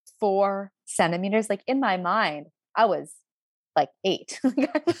 4 centimeters? Like in my mind, I was like 8.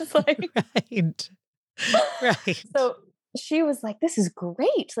 I was like, Right. Right. so she was like, this is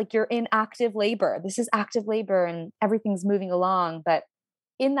great. Like you're in active labor. This is active labor and everything's moving along. But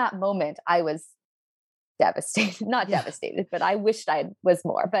in that moment, I was devastated. Not Yeah. devastated, but I wished I was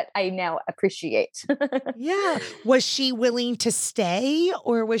more, but I now appreciate. Yeah. Was she willing to stay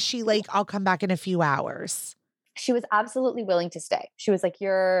or was she like, I'll come back in a few hours? She was absolutely willing to stay. She was like,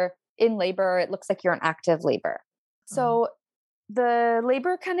 you're in labor. It looks like you're in active labor. Oh, So the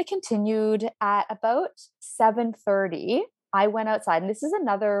labor kind of continued at about 7:30. I went outside, and this is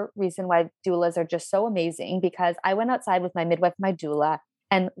another reason why doulas are just so amazing because I went outside with my midwife, my doula,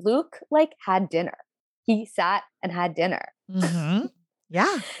 and Luke like had dinner. He sat and had dinner mm-hmm.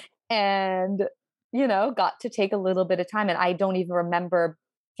 Yeah. and got to take a little bit of time, and I don't even remember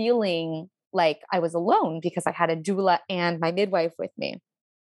feeling like I was alone because I had a doula and my midwife with me.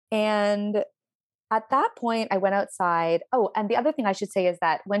 And at that point, I went outside. Oh, and the other thing I should say is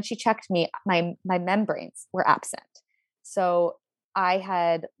that when she checked me, my membranes were absent. So I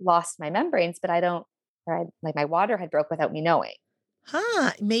had lost my membranes, but like my water had broke without me knowing.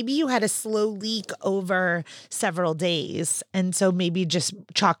 Huh. Maybe you had a slow leak over several days. And so maybe just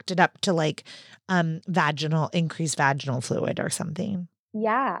chalked it up to like increased vaginal fluid or something.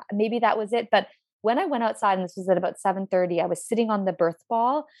 Yeah, maybe that was it. But when I went outside, and this was at about 7:30, I was sitting on the birth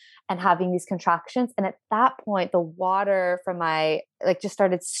ball and having these contractions. And at that point, the water from my just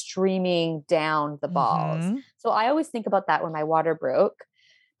started streaming down the balls. Mm-hmm. So I always think about that when my water broke.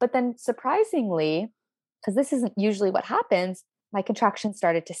 But then surprisingly, because this isn't usually what happens, my contractions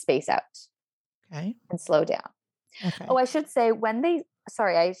started to space out Okay. and slow down. Oh, Okay. I should say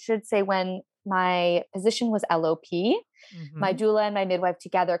when my position was LOP, my Mm-hmm. doula and my midwife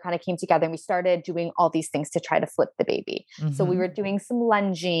together kind of came together and we started doing all these things to try to flip the baby. So we Mm-hmm. were doing some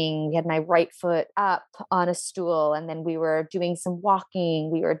lunging. We had my right foot up on a stool, and then we were doing some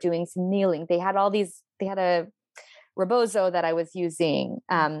walking. We were doing some kneeling. They had a rebozo that I was using.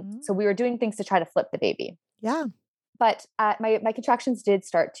 Mm-hmm. So we were doing things to try to flip the baby. Yeah. But my contractions did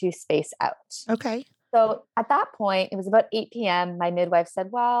start to space out. Okay. So at that point, it was about 8 p.m. My midwife said,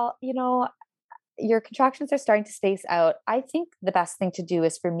 well, your contractions are starting to space out. I think the best thing to do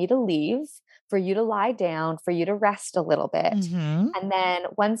is for me to leave, for you to lie down, for you to rest a little bit. Mm-hmm. And then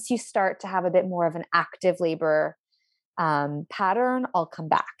once you start to have a bit more of an active labor pattern, I'll come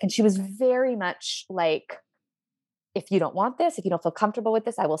back. And she was very much like, if you don't want this, if you don't feel comfortable with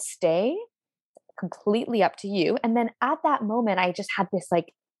this, I will stay. Completely up to you. And then at that moment, I just had this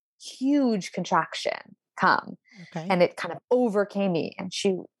like huge contraction come, Okay. and it kind of overcame me.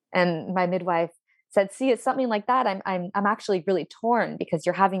 And my midwife said, "See, it's something like that. I'm actually really torn because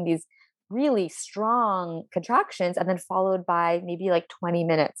you're having these really strong contractions and then followed by maybe like 20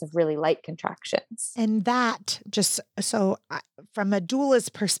 minutes of really light contractions." And that from a doula's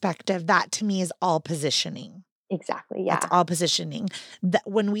perspective, that to me is all positioning. Exactly. That's Yeah. all positioning. That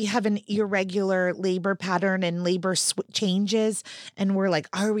when we have an irregular labor pattern and labor changes and we're like,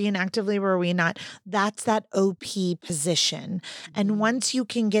 are we in active labor? Or are we not? That's that OP position. And once you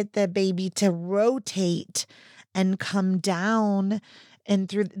can get the baby to rotate and come down and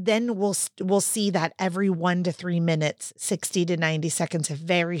through, then we'll see that every 1 to 3 minutes, 60 to 90 seconds of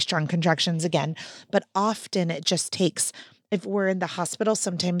very strong contractions again. But often it just takes, if we're in the hospital,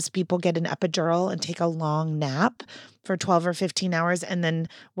 sometimes people get an epidural and take a long nap for 12 or 15 hours. And then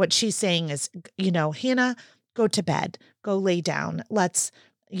what she's saying is, Hannah, go to bed, go lay down. Let's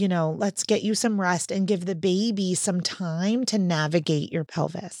get you some rest and give the baby some time to navigate your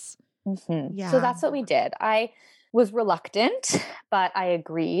pelvis. Mm-hmm. So Yeah. that's what we did. I was reluctant, but I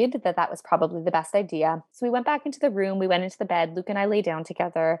agreed that that was probably the best idea. So we went back into the room, we went into the bed, Luke and I lay down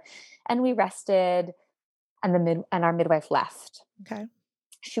together and we rested, and our midwife left. Okay.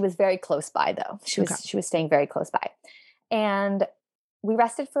 She was very close by though. She was staying very close by. And we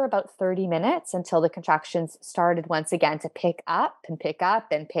rested for about 30 minutes until the contractions started once again to pick up and pick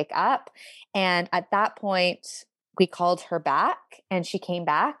up and pick up. And at that point, we called her back and she came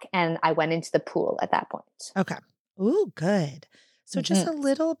back and I went into the pool at that point. Okay. Ooh, good. So just a Mm-hmm.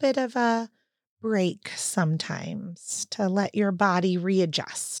 little bit of a break sometimes to let your body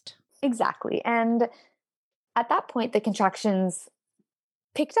readjust. Exactly. And at that point, the contractions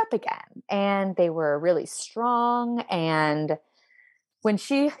picked up again and they were really strong. And when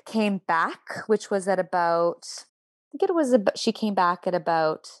she came back, which was at about, I think it was about, she came back at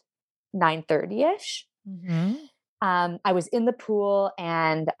about 9:30ish. Mm-hmm. I was in the pool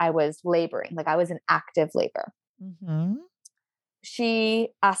and I was laboring, like I was in active labor. Mm-hmm. She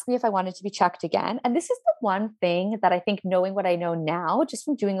asked me if I wanted to be checked again. And this is the one thing that I think, knowing what I know now, just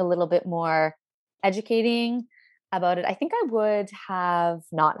from doing a little bit more educating about it, I think I would have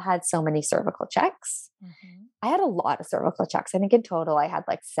not had so many cervical checks. Mm-hmm. I had a lot of cervical checks. I think in total I had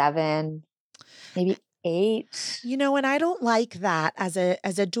like 7, maybe 8. And I don't like that as a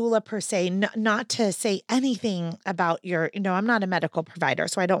doula per se, not to say anything about I'm not a medical provider,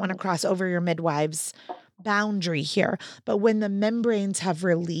 so I don't want to cross over your midwife's boundary here. But when the membranes have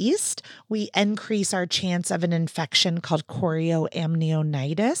released, we increase our chance of an infection called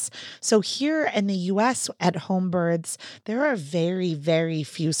chorioamnionitis. So here in the US at home births, there are very, very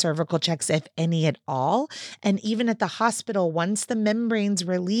few cervical checks, if any at all. And even at the hospital, once the membranes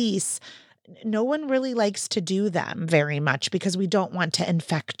release, no one really likes to do them very much because we don't want to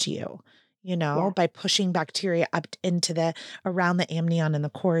infect you, by pushing bacteria up into around the amnion and the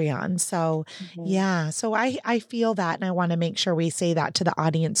chorion. So yeah, so I feel that. And I want to make sure we say that to the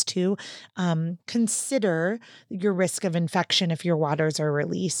audience too. Consider your risk of infection if your waters are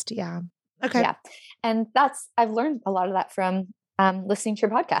released. Yeah. Okay. Yeah. And I've learned a lot of that from listening to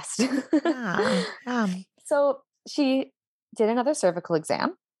your podcast. Yeah. So she did another cervical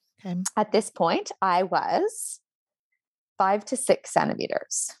exam. Okay. At this point, I was 5 to 6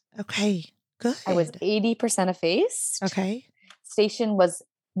 centimeters. Okay. Good. I was 80% effaced. Okay. Station was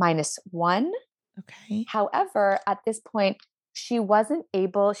 -1. Okay. However, at this point, she was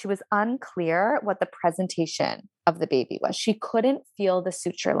unclear what the presentation of the baby was. She couldn't feel the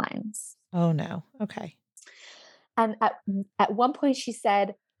suture lines. Oh no. Okay. And at one point she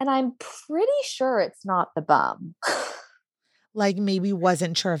said, and I'm pretty sure it's not the bum. Like maybe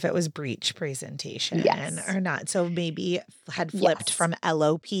wasn't sure if it was breech presentation Yes. or not. So maybe had flipped Yes. from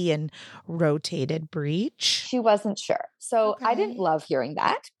LOP and rotated breech. She wasn't sure. So I didn't Okay. love hearing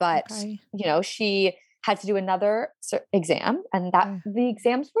that, but Okay. she had to do another exam, and that Okay. the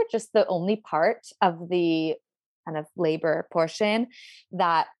exams were just the only part of the kind of labor portion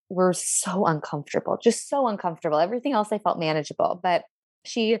that were so uncomfortable, just so uncomfortable. Everything else I felt manageable, but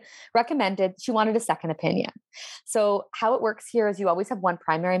she wanted a second opinion. So how it works here is you always have one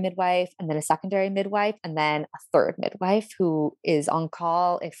primary midwife and then a secondary midwife and then a third midwife who is on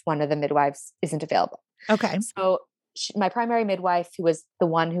call if one of the midwives isn't available. Okay. So my primary midwife, who was the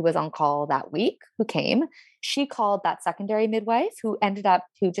one who was on call that week, who came, she called that secondary midwife who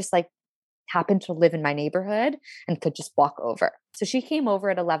just like happened to live in my neighborhood and could just walk over. So she came over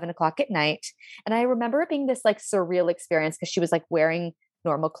at 11 o'clock at night. And I remember it being this like surreal experience because she was like wearing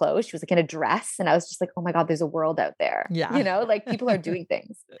normal clothes. She was like in a dress. And I was just like, oh my God, there's a world out there. Yeah. You know, like people are doing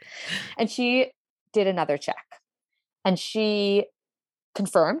things. And she did another check and she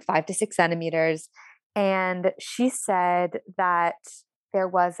confirmed 5 to 6 centimeters. And she said that there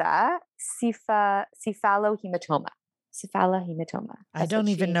was a cephalohematoma. Cephalohematoma. I don't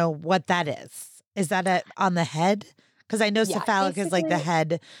even know what that is. Is that on the head? Because I know cephalic is like the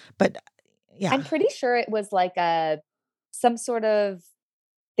head, but yeah. I'm pretty sure it was like some sort of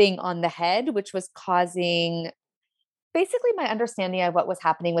thing on the head, which was causing, basically my understanding of what was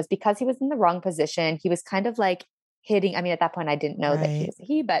happening was because he was in the wrong position. He was kind of like hitting, I mean, at that point I didn't know that he was a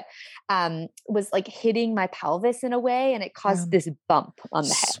he, but was like hitting my pelvis in a way, and it caused this bump on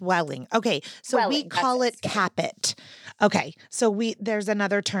the head. Swelling. Okay. So we call it capit. Okay. So there's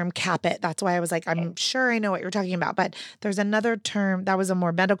another term, capit. That's why I was like, I'm sure I know what you're talking about, but there's another term that was a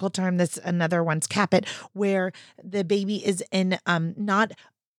more medical term. Another one's capit, where the baby is in not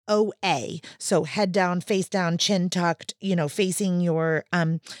OA. So head down, face down, chin tucked, facing your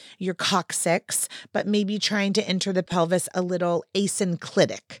coccyx, but maybe trying to enter the pelvis a little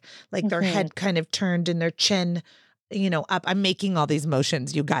asynclitic, like their head kind of turned and their chin, up. I'm making all these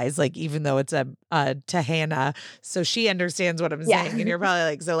motions, you guys, like, even though it's to Hannah, so she understands what I'm saying. And you're probably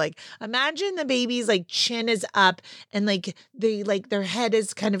like, so like, imagine the baby's like chin is up and like their head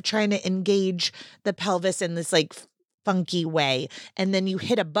is kind of trying to engage the pelvis in this like funky way. And then you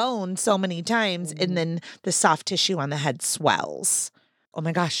hit a bone so many times and then the soft tissue on the head swells. Oh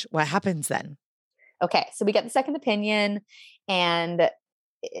my gosh, what happens then? Okay. So we get the second opinion, and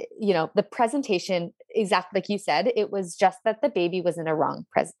the presentation, exactly like you said, it was just that the baby was in a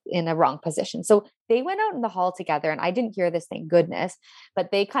wrong position. So they went out in the hall together, and I didn't hear this, thank goodness,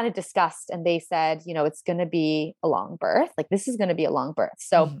 but they kind of discussed and they said, it's going to be a long birth. Like, this is going to be a long birth.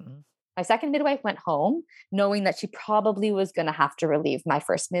 So my second midwife went home knowing that she probably was going to have to relieve my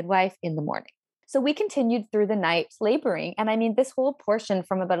first midwife in the morning. So we continued through the night laboring. And I mean, this whole portion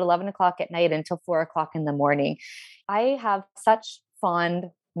from about 11 o'clock at night until 4 o'clock in the morning, I have such fond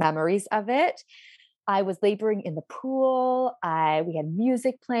memories of it. I was laboring in the pool. We had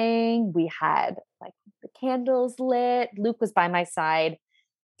music playing. We had like the candles lit. Luke was by my side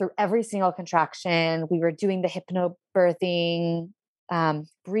through every single contraction. We were doing the hypnobirthing,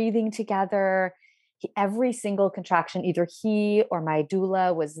 breathing together. Every single contraction, either he or my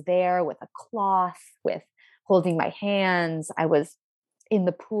doula was there with a cloth, with holding my hands. I was in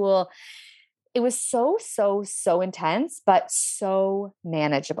the pool. It was so, so, so intense, but so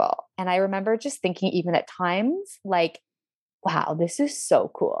manageable. And I remember just thinking, even at times, like, wow, this is so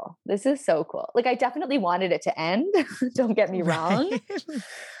cool. This is so cool. Like, I definitely wanted it to end. Don't get me wrong.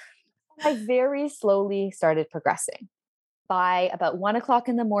 I very slowly started progressing. By about 1 o'clock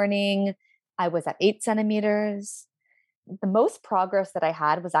in the morning, I was at 8 centimeters. The most progress that I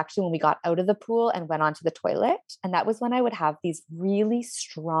had was actually when we got out of the pool and went onto the toilet. And that was when I would have these really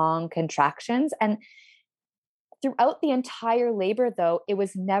strong contractions. And throughout the entire labor, though,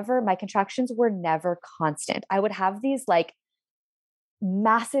 my contractions were never constant. I would have these like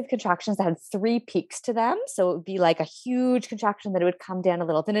massive contractions that had 3 peaks to them. So it would be like a huge contraction, then it would come down a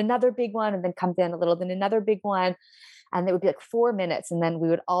little, then another big one, and then come down a little, then another big one. And it would be like 4 minutes. And then we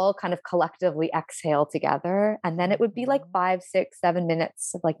would all kind of collectively exhale together. And then it would be like 5, 6, 7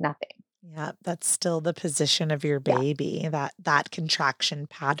 minutes of like nothing. Yeah, that's still the position of your baby. Yeah. That contraction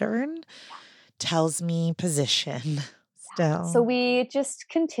pattern tells me position still. So we just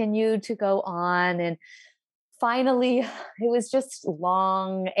continued to go on. And finally, it was just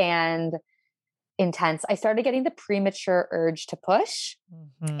long and intense. I started getting the premature urge to push.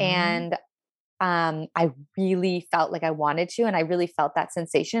 And I really felt like I wanted to, and I really felt that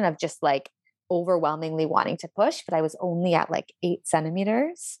sensation of just like overwhelmingly wanting to push, but I was only at like 8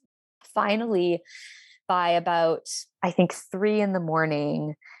 centimeters. Finally, by about, I think 3 in the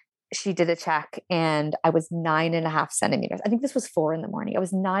morning, she did a check and I was 9.5 centimeters. I think this was 4 in the morning. I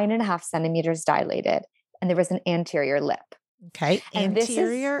was 9.5 centimeters dilated, and there was an anterior lip. Okay. And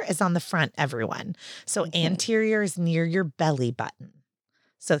anterior is on the front, everyone. So anterior is near your belly button.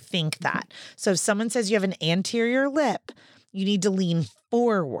 So think that. So if someone says you have an anterior lip, you need to lean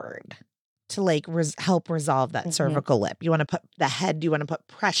forward to like help resolve that cervical lip. You want to put the head, you want to put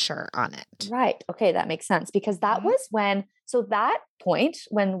pressure on it. Right. Okay. That makes sense, because that was so that point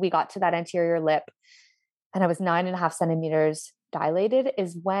when we got to that anterior lip and I was 9.5 centimeters dilated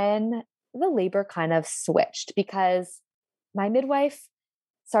is when the labor kind of switched because my midwife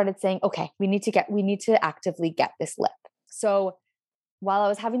started saying, okay, we need to actively get this lip. So while I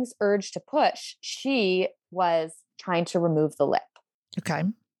was having this urge to push, she was trying to remove the lip. Okay.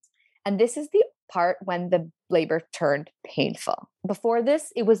 And this is the part when the labor turned painful. Before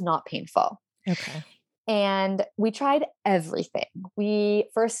this, it was not painful. Okay. And we tried everything. We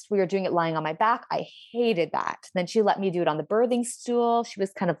were doing it lying on my back. I hated that. Then she let me do it on the birthing stool. She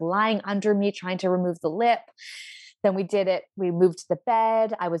was kind of lying under me, trying to remove the lip. Then we did it. We moved to the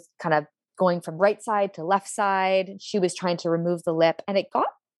bed. I was kind of going from right side to left side. She was trying to remove the lip, and it got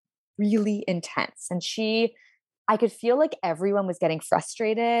really intense. And I could feel like everyone was getting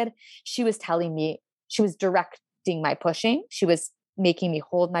frustrated. She was telling me, she was directing my pushing. She was making me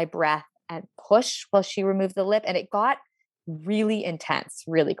hold my breath and push while she removed the lip. And it got really intense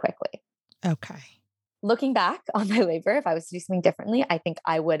really quickly. Okay. Looking back on my labor, if I was to do something differently, I think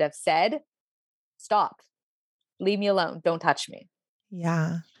I would have said, stop, leave me alone. Don't touch me.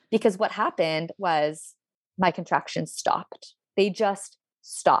 Yeah. Because what happened was my contractions stopped. They just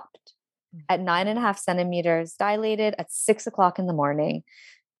stopped at 9.5 centimeters dilated at 6:00 in the morning.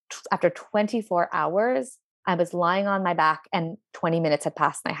 After 24 hours, I was lying on my back and 20 minutes had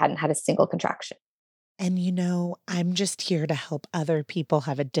passed and I hadn't had a single contraction. And I'm just here to help other people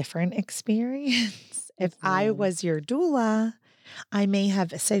have a different experience. If I was your doula, I may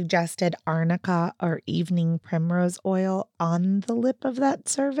have suggested arnica or evening primrose oil on the lip of that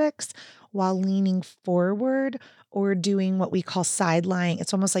cervix while leaning forward or doing what we call side lying.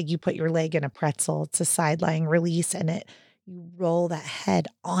 It's almost like you put your leg in a pretzel. It's a side lying release and you roll that head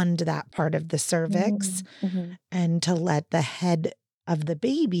onto that part of the cervix and to let the head of the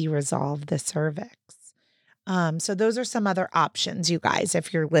baby resolve the cervix. So those are some other options, you guys.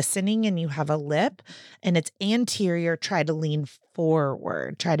 If you're listening and you have a lip and it's anterior, try to lean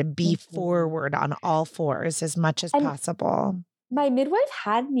forward, try to be forward on all fours as much as possible. My midwife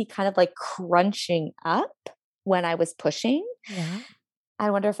had me kind of like crunching up when I was pushing. Yeah.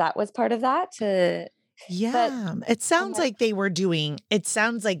 I wonder if that was part of that Yeah. It sounds like it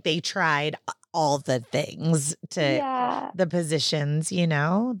sounds like they tried all the things to the positions,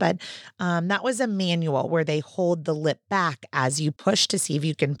 but that was a manual where they hold the lip back as you push to see if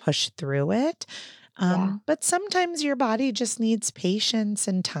you can push through it. But sometimes your body just needs patience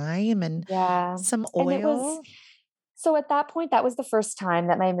and time and some oil. So at that point, that was the first time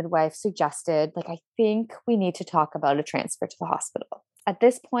that my midwife suggested, like, I think we need to talk about a transfer to the hospital. At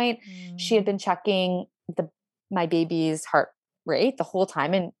this point, she had been checking my baby's heart rate the whole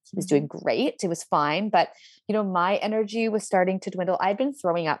time and he was doing great. It was fine. But, my energy was starting to dwindle. I'd been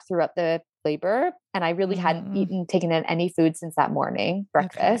throwing up throughout the labor and I really hadn't taken in any food since that morning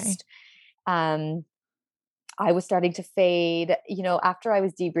breakfast. Okay. I was starting to fade, after I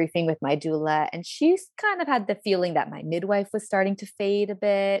was debriefing with my doula, and she's kind of had the feeling that my midwife was starting to fade a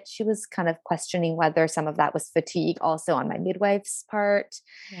bit. She was kind of questioning whether some of that was fatigue also on my midwife's part.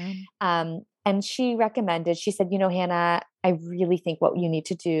 Yeah. And she said, Hannah, I really think what you need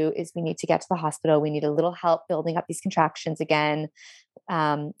to do is we need to get to the hospital. We need a little help building up these contractions again.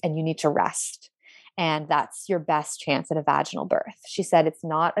 And you need to rest. And that's your best chance at a vaginal birth. She said, it's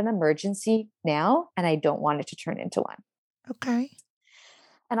not an emergency now, and I don't want it to turn into one. Okay.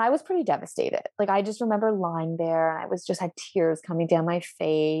 And I was pretty devastated. Like, I just remember lying there and had tears coming down my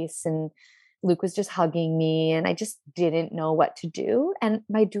face and Luke was just hugging me and I just didn't know what to do. And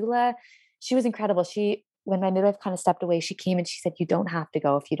my doula, she was incredible. When my midwife kind of stepped away, she came and she said, you don't have to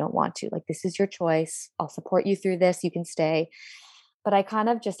go if you don't want to. Like, this is your choice. I'll support you through this. You can stay. But I kind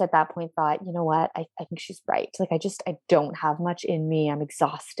of just at that point thought, you know what? I think she's right. Like, I don't have much in me. I'm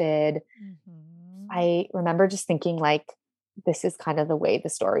exhausted. I remember just thinking like, this is kind of the way the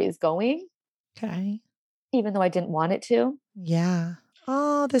story is going. Okay. Even though I didn't want it to. Yeah.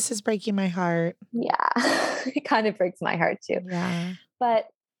 Oh, this is breaking my heart. Yeah. It kind of breaks my heart too. Yeah. But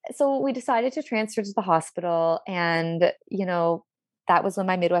so we decided to transfer to the hospital and, that was when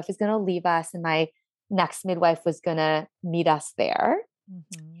my midwife was going to leave us and my next midwife was going to meet us there.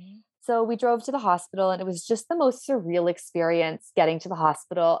 So we drove to the hospital and it was just the most surreal experience getting to the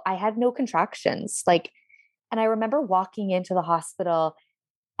hospital. I had no contractions. And I remember walking into the hospital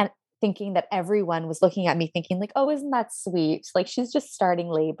and thinking that everyone was looking at me thinking like, oh, isn't that sweet? Like, she's just starting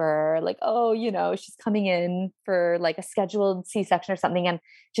labor. Like, oh, she's coming in for like a scheduled C-section or something. And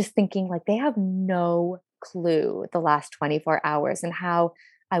just thinking like they have no clue the last 24 hours and how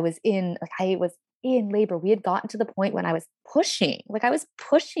I was in labor. We had gotten to the point when I was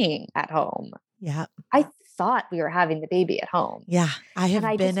pushing at home. Yeah. I thought we were having the baby at home. Yeah. I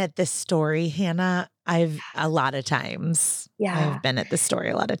have been at this story, Hannah. A lot of times. Yeah. I've been at the story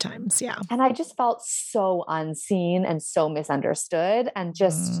a lot of times. Yeah. And I just felt so unseen and so misunderstood, and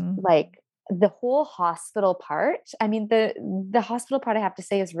just Mm. like the whole hospital part. I mean, the hospital part, I have to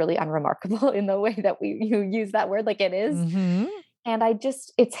say, is really unremarkable in the way that you use that word, like it is. Mm-hmm. And I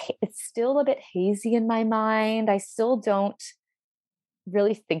just, it's still a bit hazy in my mind. I still don't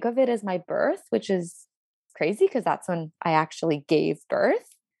really think of it as my birth, which is crazy because that's when I actually gave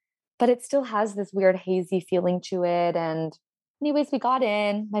birth. But it still has this weird hazy feeling to it. And anyways, we got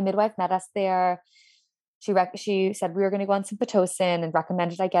in. My midwife met us there. She said we were going to go on some Pitocin and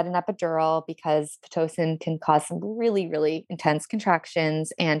recommended I get an epidural because Pitocin can cause some really, really intense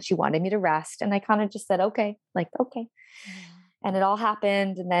contractions. And she wanted me to rest. And I kind of just said, okay, like, okay. Yeah. And it all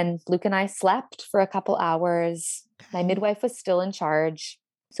happened. And then Luke and I slept for a couple hours. My midwife was still in charge.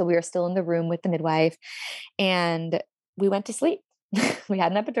 So we were still in the room with the midwife and we went to sleep. We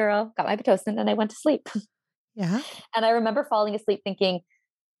had an epidural, got my Pitocin, and I went to sleep. Yeah. And I remember falling asleep thinking,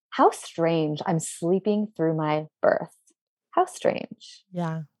 how strange. I'm sleeping through my birth. How strange.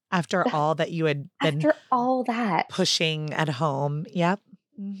 Yeah. After all that you had been After all that. pushing at home. Yep.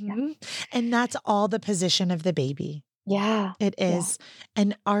 Mm-hmm. And that's all the position of the baby. Yeah. It is. Yeah.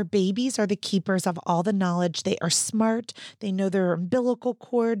 And our babies are the keepers of all the knowledge. They are smart. They know their umbilical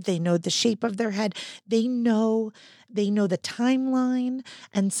cord. They know the shape of their head. They know the timeline.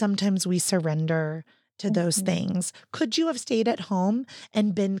 And sometimes we surrender to those things. Could you have stayed at home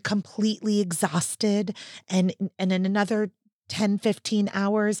and been completely exhausted and in another 10, 15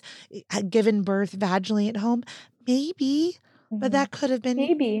 hours had given birth vaginally at home? Maybe, but that could have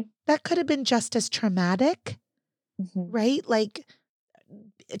been just as traumatic. Right? Like,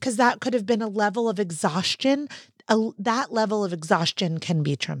 because that could have been a level of exhaustion. That level of exhaustion can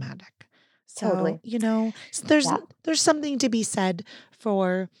be traumatic. So, Totally. So there's something to be said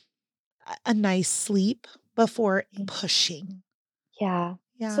for a nice sleep before pushing. Yeah.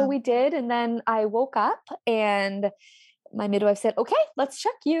 Yeah. So we did. And then I woke up and my midwife said, okay, let's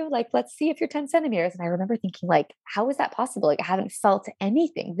check you. Like, let's see if you're 10 centimeters. And I remember thinking, like, how is that possible? Like, I haven't felt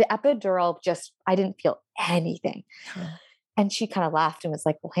anything. The epidural I didn't feel anything. Yeah. And she kind of laughed and was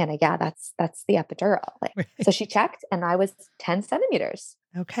like, well, Hannah, yeah, that's the epidural. Like, Right. So she checked and I was 10 centimeters.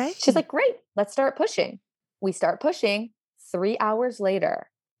 Okay. She's like, great, let's start pushing. We start pushing. 3 hours later,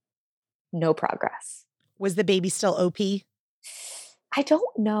 no progress. Was the baby still OP? I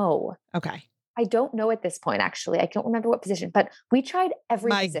don't know. Okay. I don't know at this point, actually. I don't remember what position, but we tried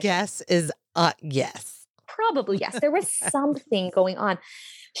every position. My guess is yes. Probably yes. There was something going on.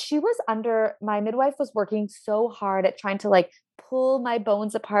 My midwife was working so hard at trying to like pull my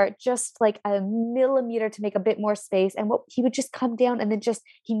bones apart just like a millimeter to make a bit more space. And he would just come down and then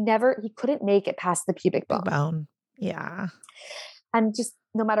he couldn't make it past the pubic bone. Yeah. And just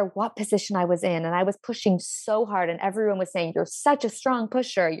no matter what position I was in, and I was pushing so hard and everyone was saying, you're such a strong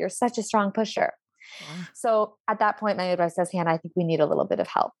pusher. You're such a strong pusher. Yeah. So at that point, my midwife says, Hannah, I think we need a little bit of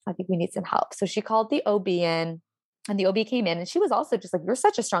help. I think we need some help. So she called the OB in and the OB came in and she was also just like, you're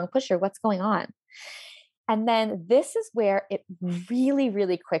such a strong pusher. What's going on? And then this is where it really,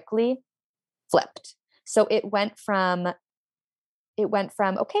 really quickly flipped. So it went from,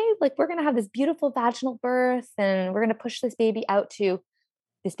 okay, like we're going to have this beautiful vaginal birth and we're going to push this baby out to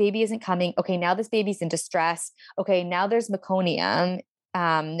this baby isn't coming. Okay. Now this baby's in distress. Okay. Now there's meconium,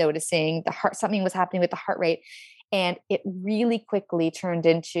 noticing something was happening with the heart rate. And it really quickly turned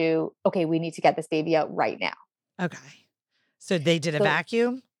into, okay, we need to get this baby out right now. Okay. So they did a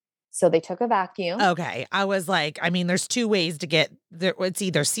vacuum? So they took a vacuum. Okay. I was like, I mean, there's two ways to get there. It's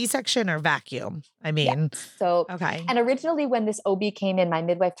either C-section or vacuum. I mean, yeah. So, okay. And originally when this OB came in, my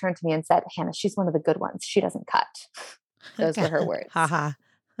midwife turned to me and said, Hannah, she's one of the good ones. She doesn't cut. Those were her words. Haha.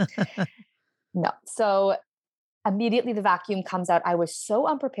 No. So immediately the vacuum comes out. I was so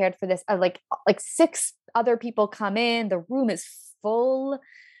unprepared for this. Like 6 other people come in. The room is full.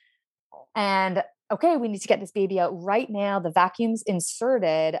 And okay, we need to get this baby out right now. The vacuum's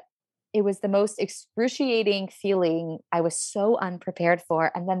inserted. It was the most excruciating feeling I was so unprepared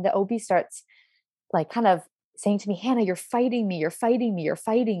for. And then the OB starts like kind of saying to me, Hannah, you're fighting me. You're fighting me. You're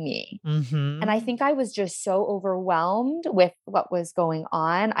fighting me. Mm-hmm. And I think I was just so overwhelmed with what was going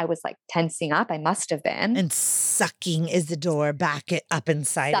on. I was like tensing up. I must have been. And sucking Isidore back up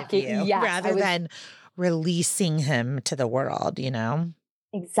inside of you rather than releasing him to the world,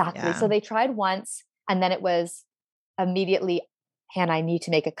 Exactly. Yeah. So they tried once and then it was immediately, Hannah, I need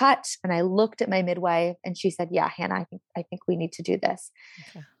to make a cut. And I looked at my midwife and she said, yeah, Hannah, I think we need to do this.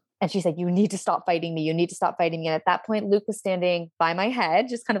 Okay. And she said, you need to stop fighting me. You need to stop fighting me. And at that point, Luke was standing by my head,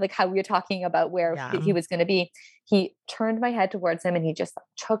 just kind of like how we were talking about where Yeah. he was going to be. He turned my head towards him and he just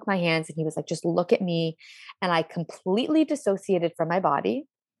took my hands and he was like, just look at me. And I completely dissociated from my body.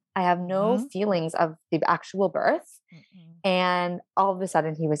 I have no feelings of the actual birth. And all of a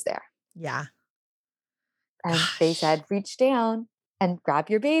sudden he was there. Yeah. And they said, reach down and grab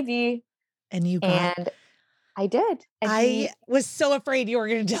your baby. And you got... And I did. And I was so afraid you were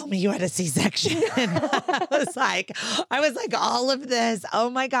going to tell me you had a C-section. I was like, all of this. Oh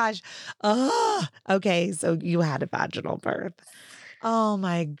my gosh. Oh, okay. So you had a vaginal birth. Oh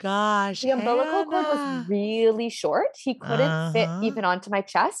my gosh. The umbilical cord was really short. He couldn't fit even onto my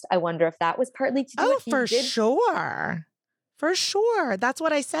chest. I wonder if that was partly to do with for sure. For sure. That's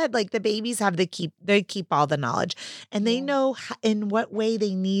what I said. Like the babies have they keep all the knowledge and they know in what way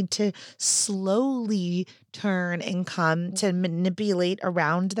they need to slowly turn and come to manipulate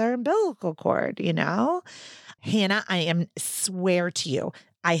around their umbilical cord, you know? Hannah, swear to you,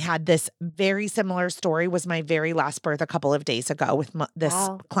 I had this very similar story, was my very last birth a couple of days ago with this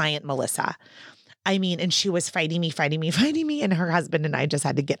client, Melissa. I mean, and she was fighting me. And her husband and I just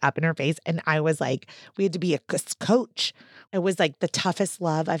had to get up in her face. And I was like, we had to be a coach. It was like the toughest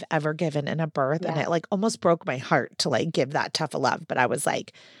love I've ever given in a birth. And it like almost broke my heart to like give that tough a love. But I was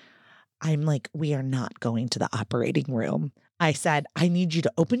like, we are not going to the operating room. I said, I need you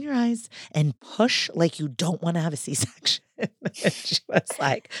to open your eyes and push like you don't want to have a C-section. And she was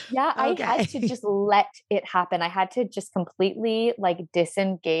like, okay. I had to just let it happen. I had to just completely like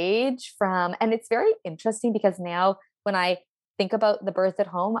disengage from, and it's very interesting because now when I think about the birth at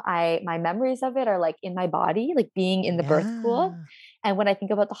home, my memories of it are like in my body, like being in the birth pool. And when I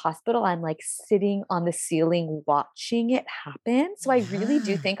think about the hospital, I'm like sitting on the ceiling watching it happen. So I really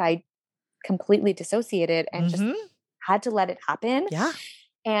do think I completely dissociated and just had to let it happen. Yeah.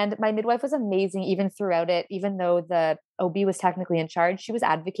 And my midwife was amazing even throughout it, even though the OB was technically in charge. She was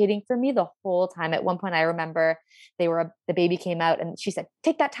advocating for me the whole time. At one point, I remember the baby came out and she said,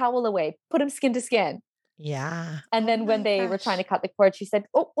 take that towel away, put him skin to skin. Yeah. And then when they were trying to cut the cord, she said,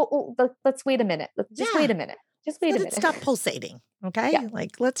 let's wait a minute. Just wait a minute. Just wait a minute. Stop pulsating. Okay.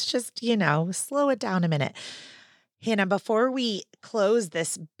 Like, let's just, slow it down a minute. Hannah, before we close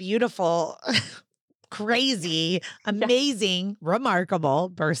this beautiful, crazy, amazing, remarkable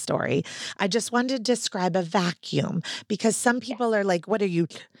birth story, I just wanted to describe a vacuum because some people are like, what are you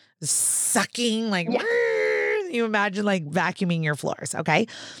sucking? Like, you imagine like vacuuming your floors. Okay.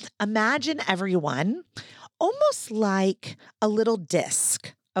 Imagine everyone almost like a little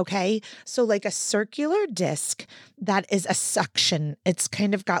disc. Okay. So like a circular disc that is a suction. It's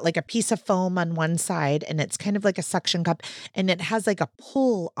kind of got like a piece of foam on one side and it's kind of like a suction cup and it has like a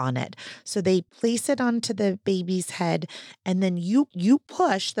pull on it. So they place it onto the baby's head and then you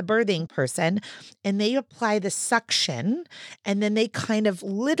push the birthing person and they apply the suction and then they kind of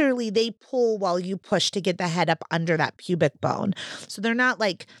literally they pull while you push to get the head up under that pubic bone. So they're not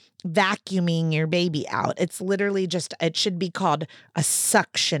like vacuuming your baby out. It's literally just, it should be called a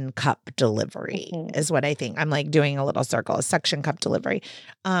suction cup delivery is what I think. I'm like doing a little circle, a suction cup delivery.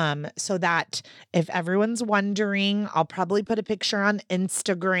 So that if everyone's wondering, I'll probably put a picture on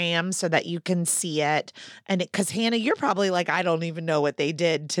Instagram so that you can see it. And cause Hannah, you're probably like, I don't even know what they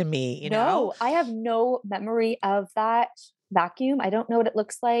did to me, you know? No, I have no memory of that vacuum. I don't know what it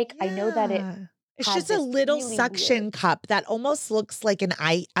looks like. I know that it's just a little really suction weird cup that almost looks like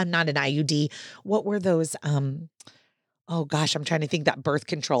I'm not an IUD. What were those? Oh gosh, I'm trying to think that birth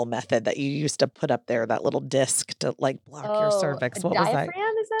control method that you used to put up there, that little disc to like block your cervix. What diaphragm, was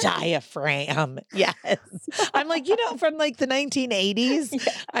that? is that? Diaphragm. Yes. I'm like, from like the 1980s.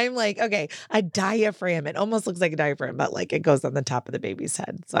 I'm like, okay, a diaphragm. It almost looks like a diaphragm, but like it goes on the top of the baby's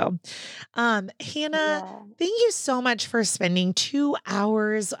head. So, Hannah, thank you so much for spending 2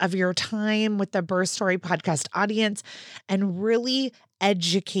 hours of your time with the Birth Story podcast audience and really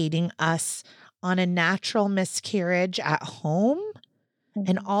educating us on a natural miscarriage at home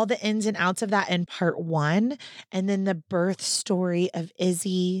and all the ins and outs of that in part 1. And then the birth story of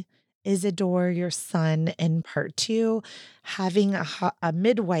Isidore, your son, in part 2, having a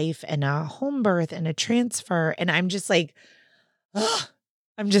midwife and a home birth and a transfer. And I'm just like,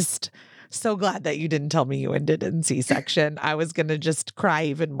 I'm just so glad that you didn't tell me you ended in C-section. I was going to just cry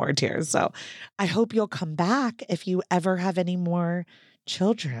even more tears. So I hope you'll come back if you ever have any more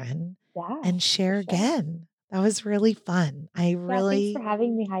children and share again. That was really fun. Thanks for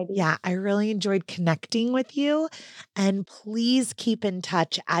having me, Heidi. Yeah, I really enjoyed connecting with you. And please keep in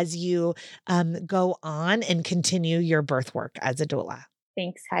touch as you go on and continue your birth work as a doula.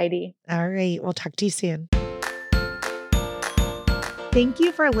 Thanks, Heidi. All right. We'll talk to you soon. Thank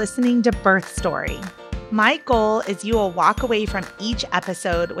you for listening to Birth Story. My goal is you will walk away from each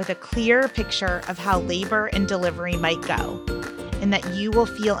episode with a clear picture of how labor and delivery might go, and that you will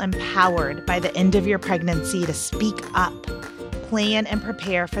feel empowered by the end of your pregnancy to speak up, plan and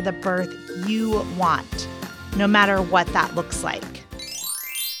prepare for the birth you want, no matter what that looks like.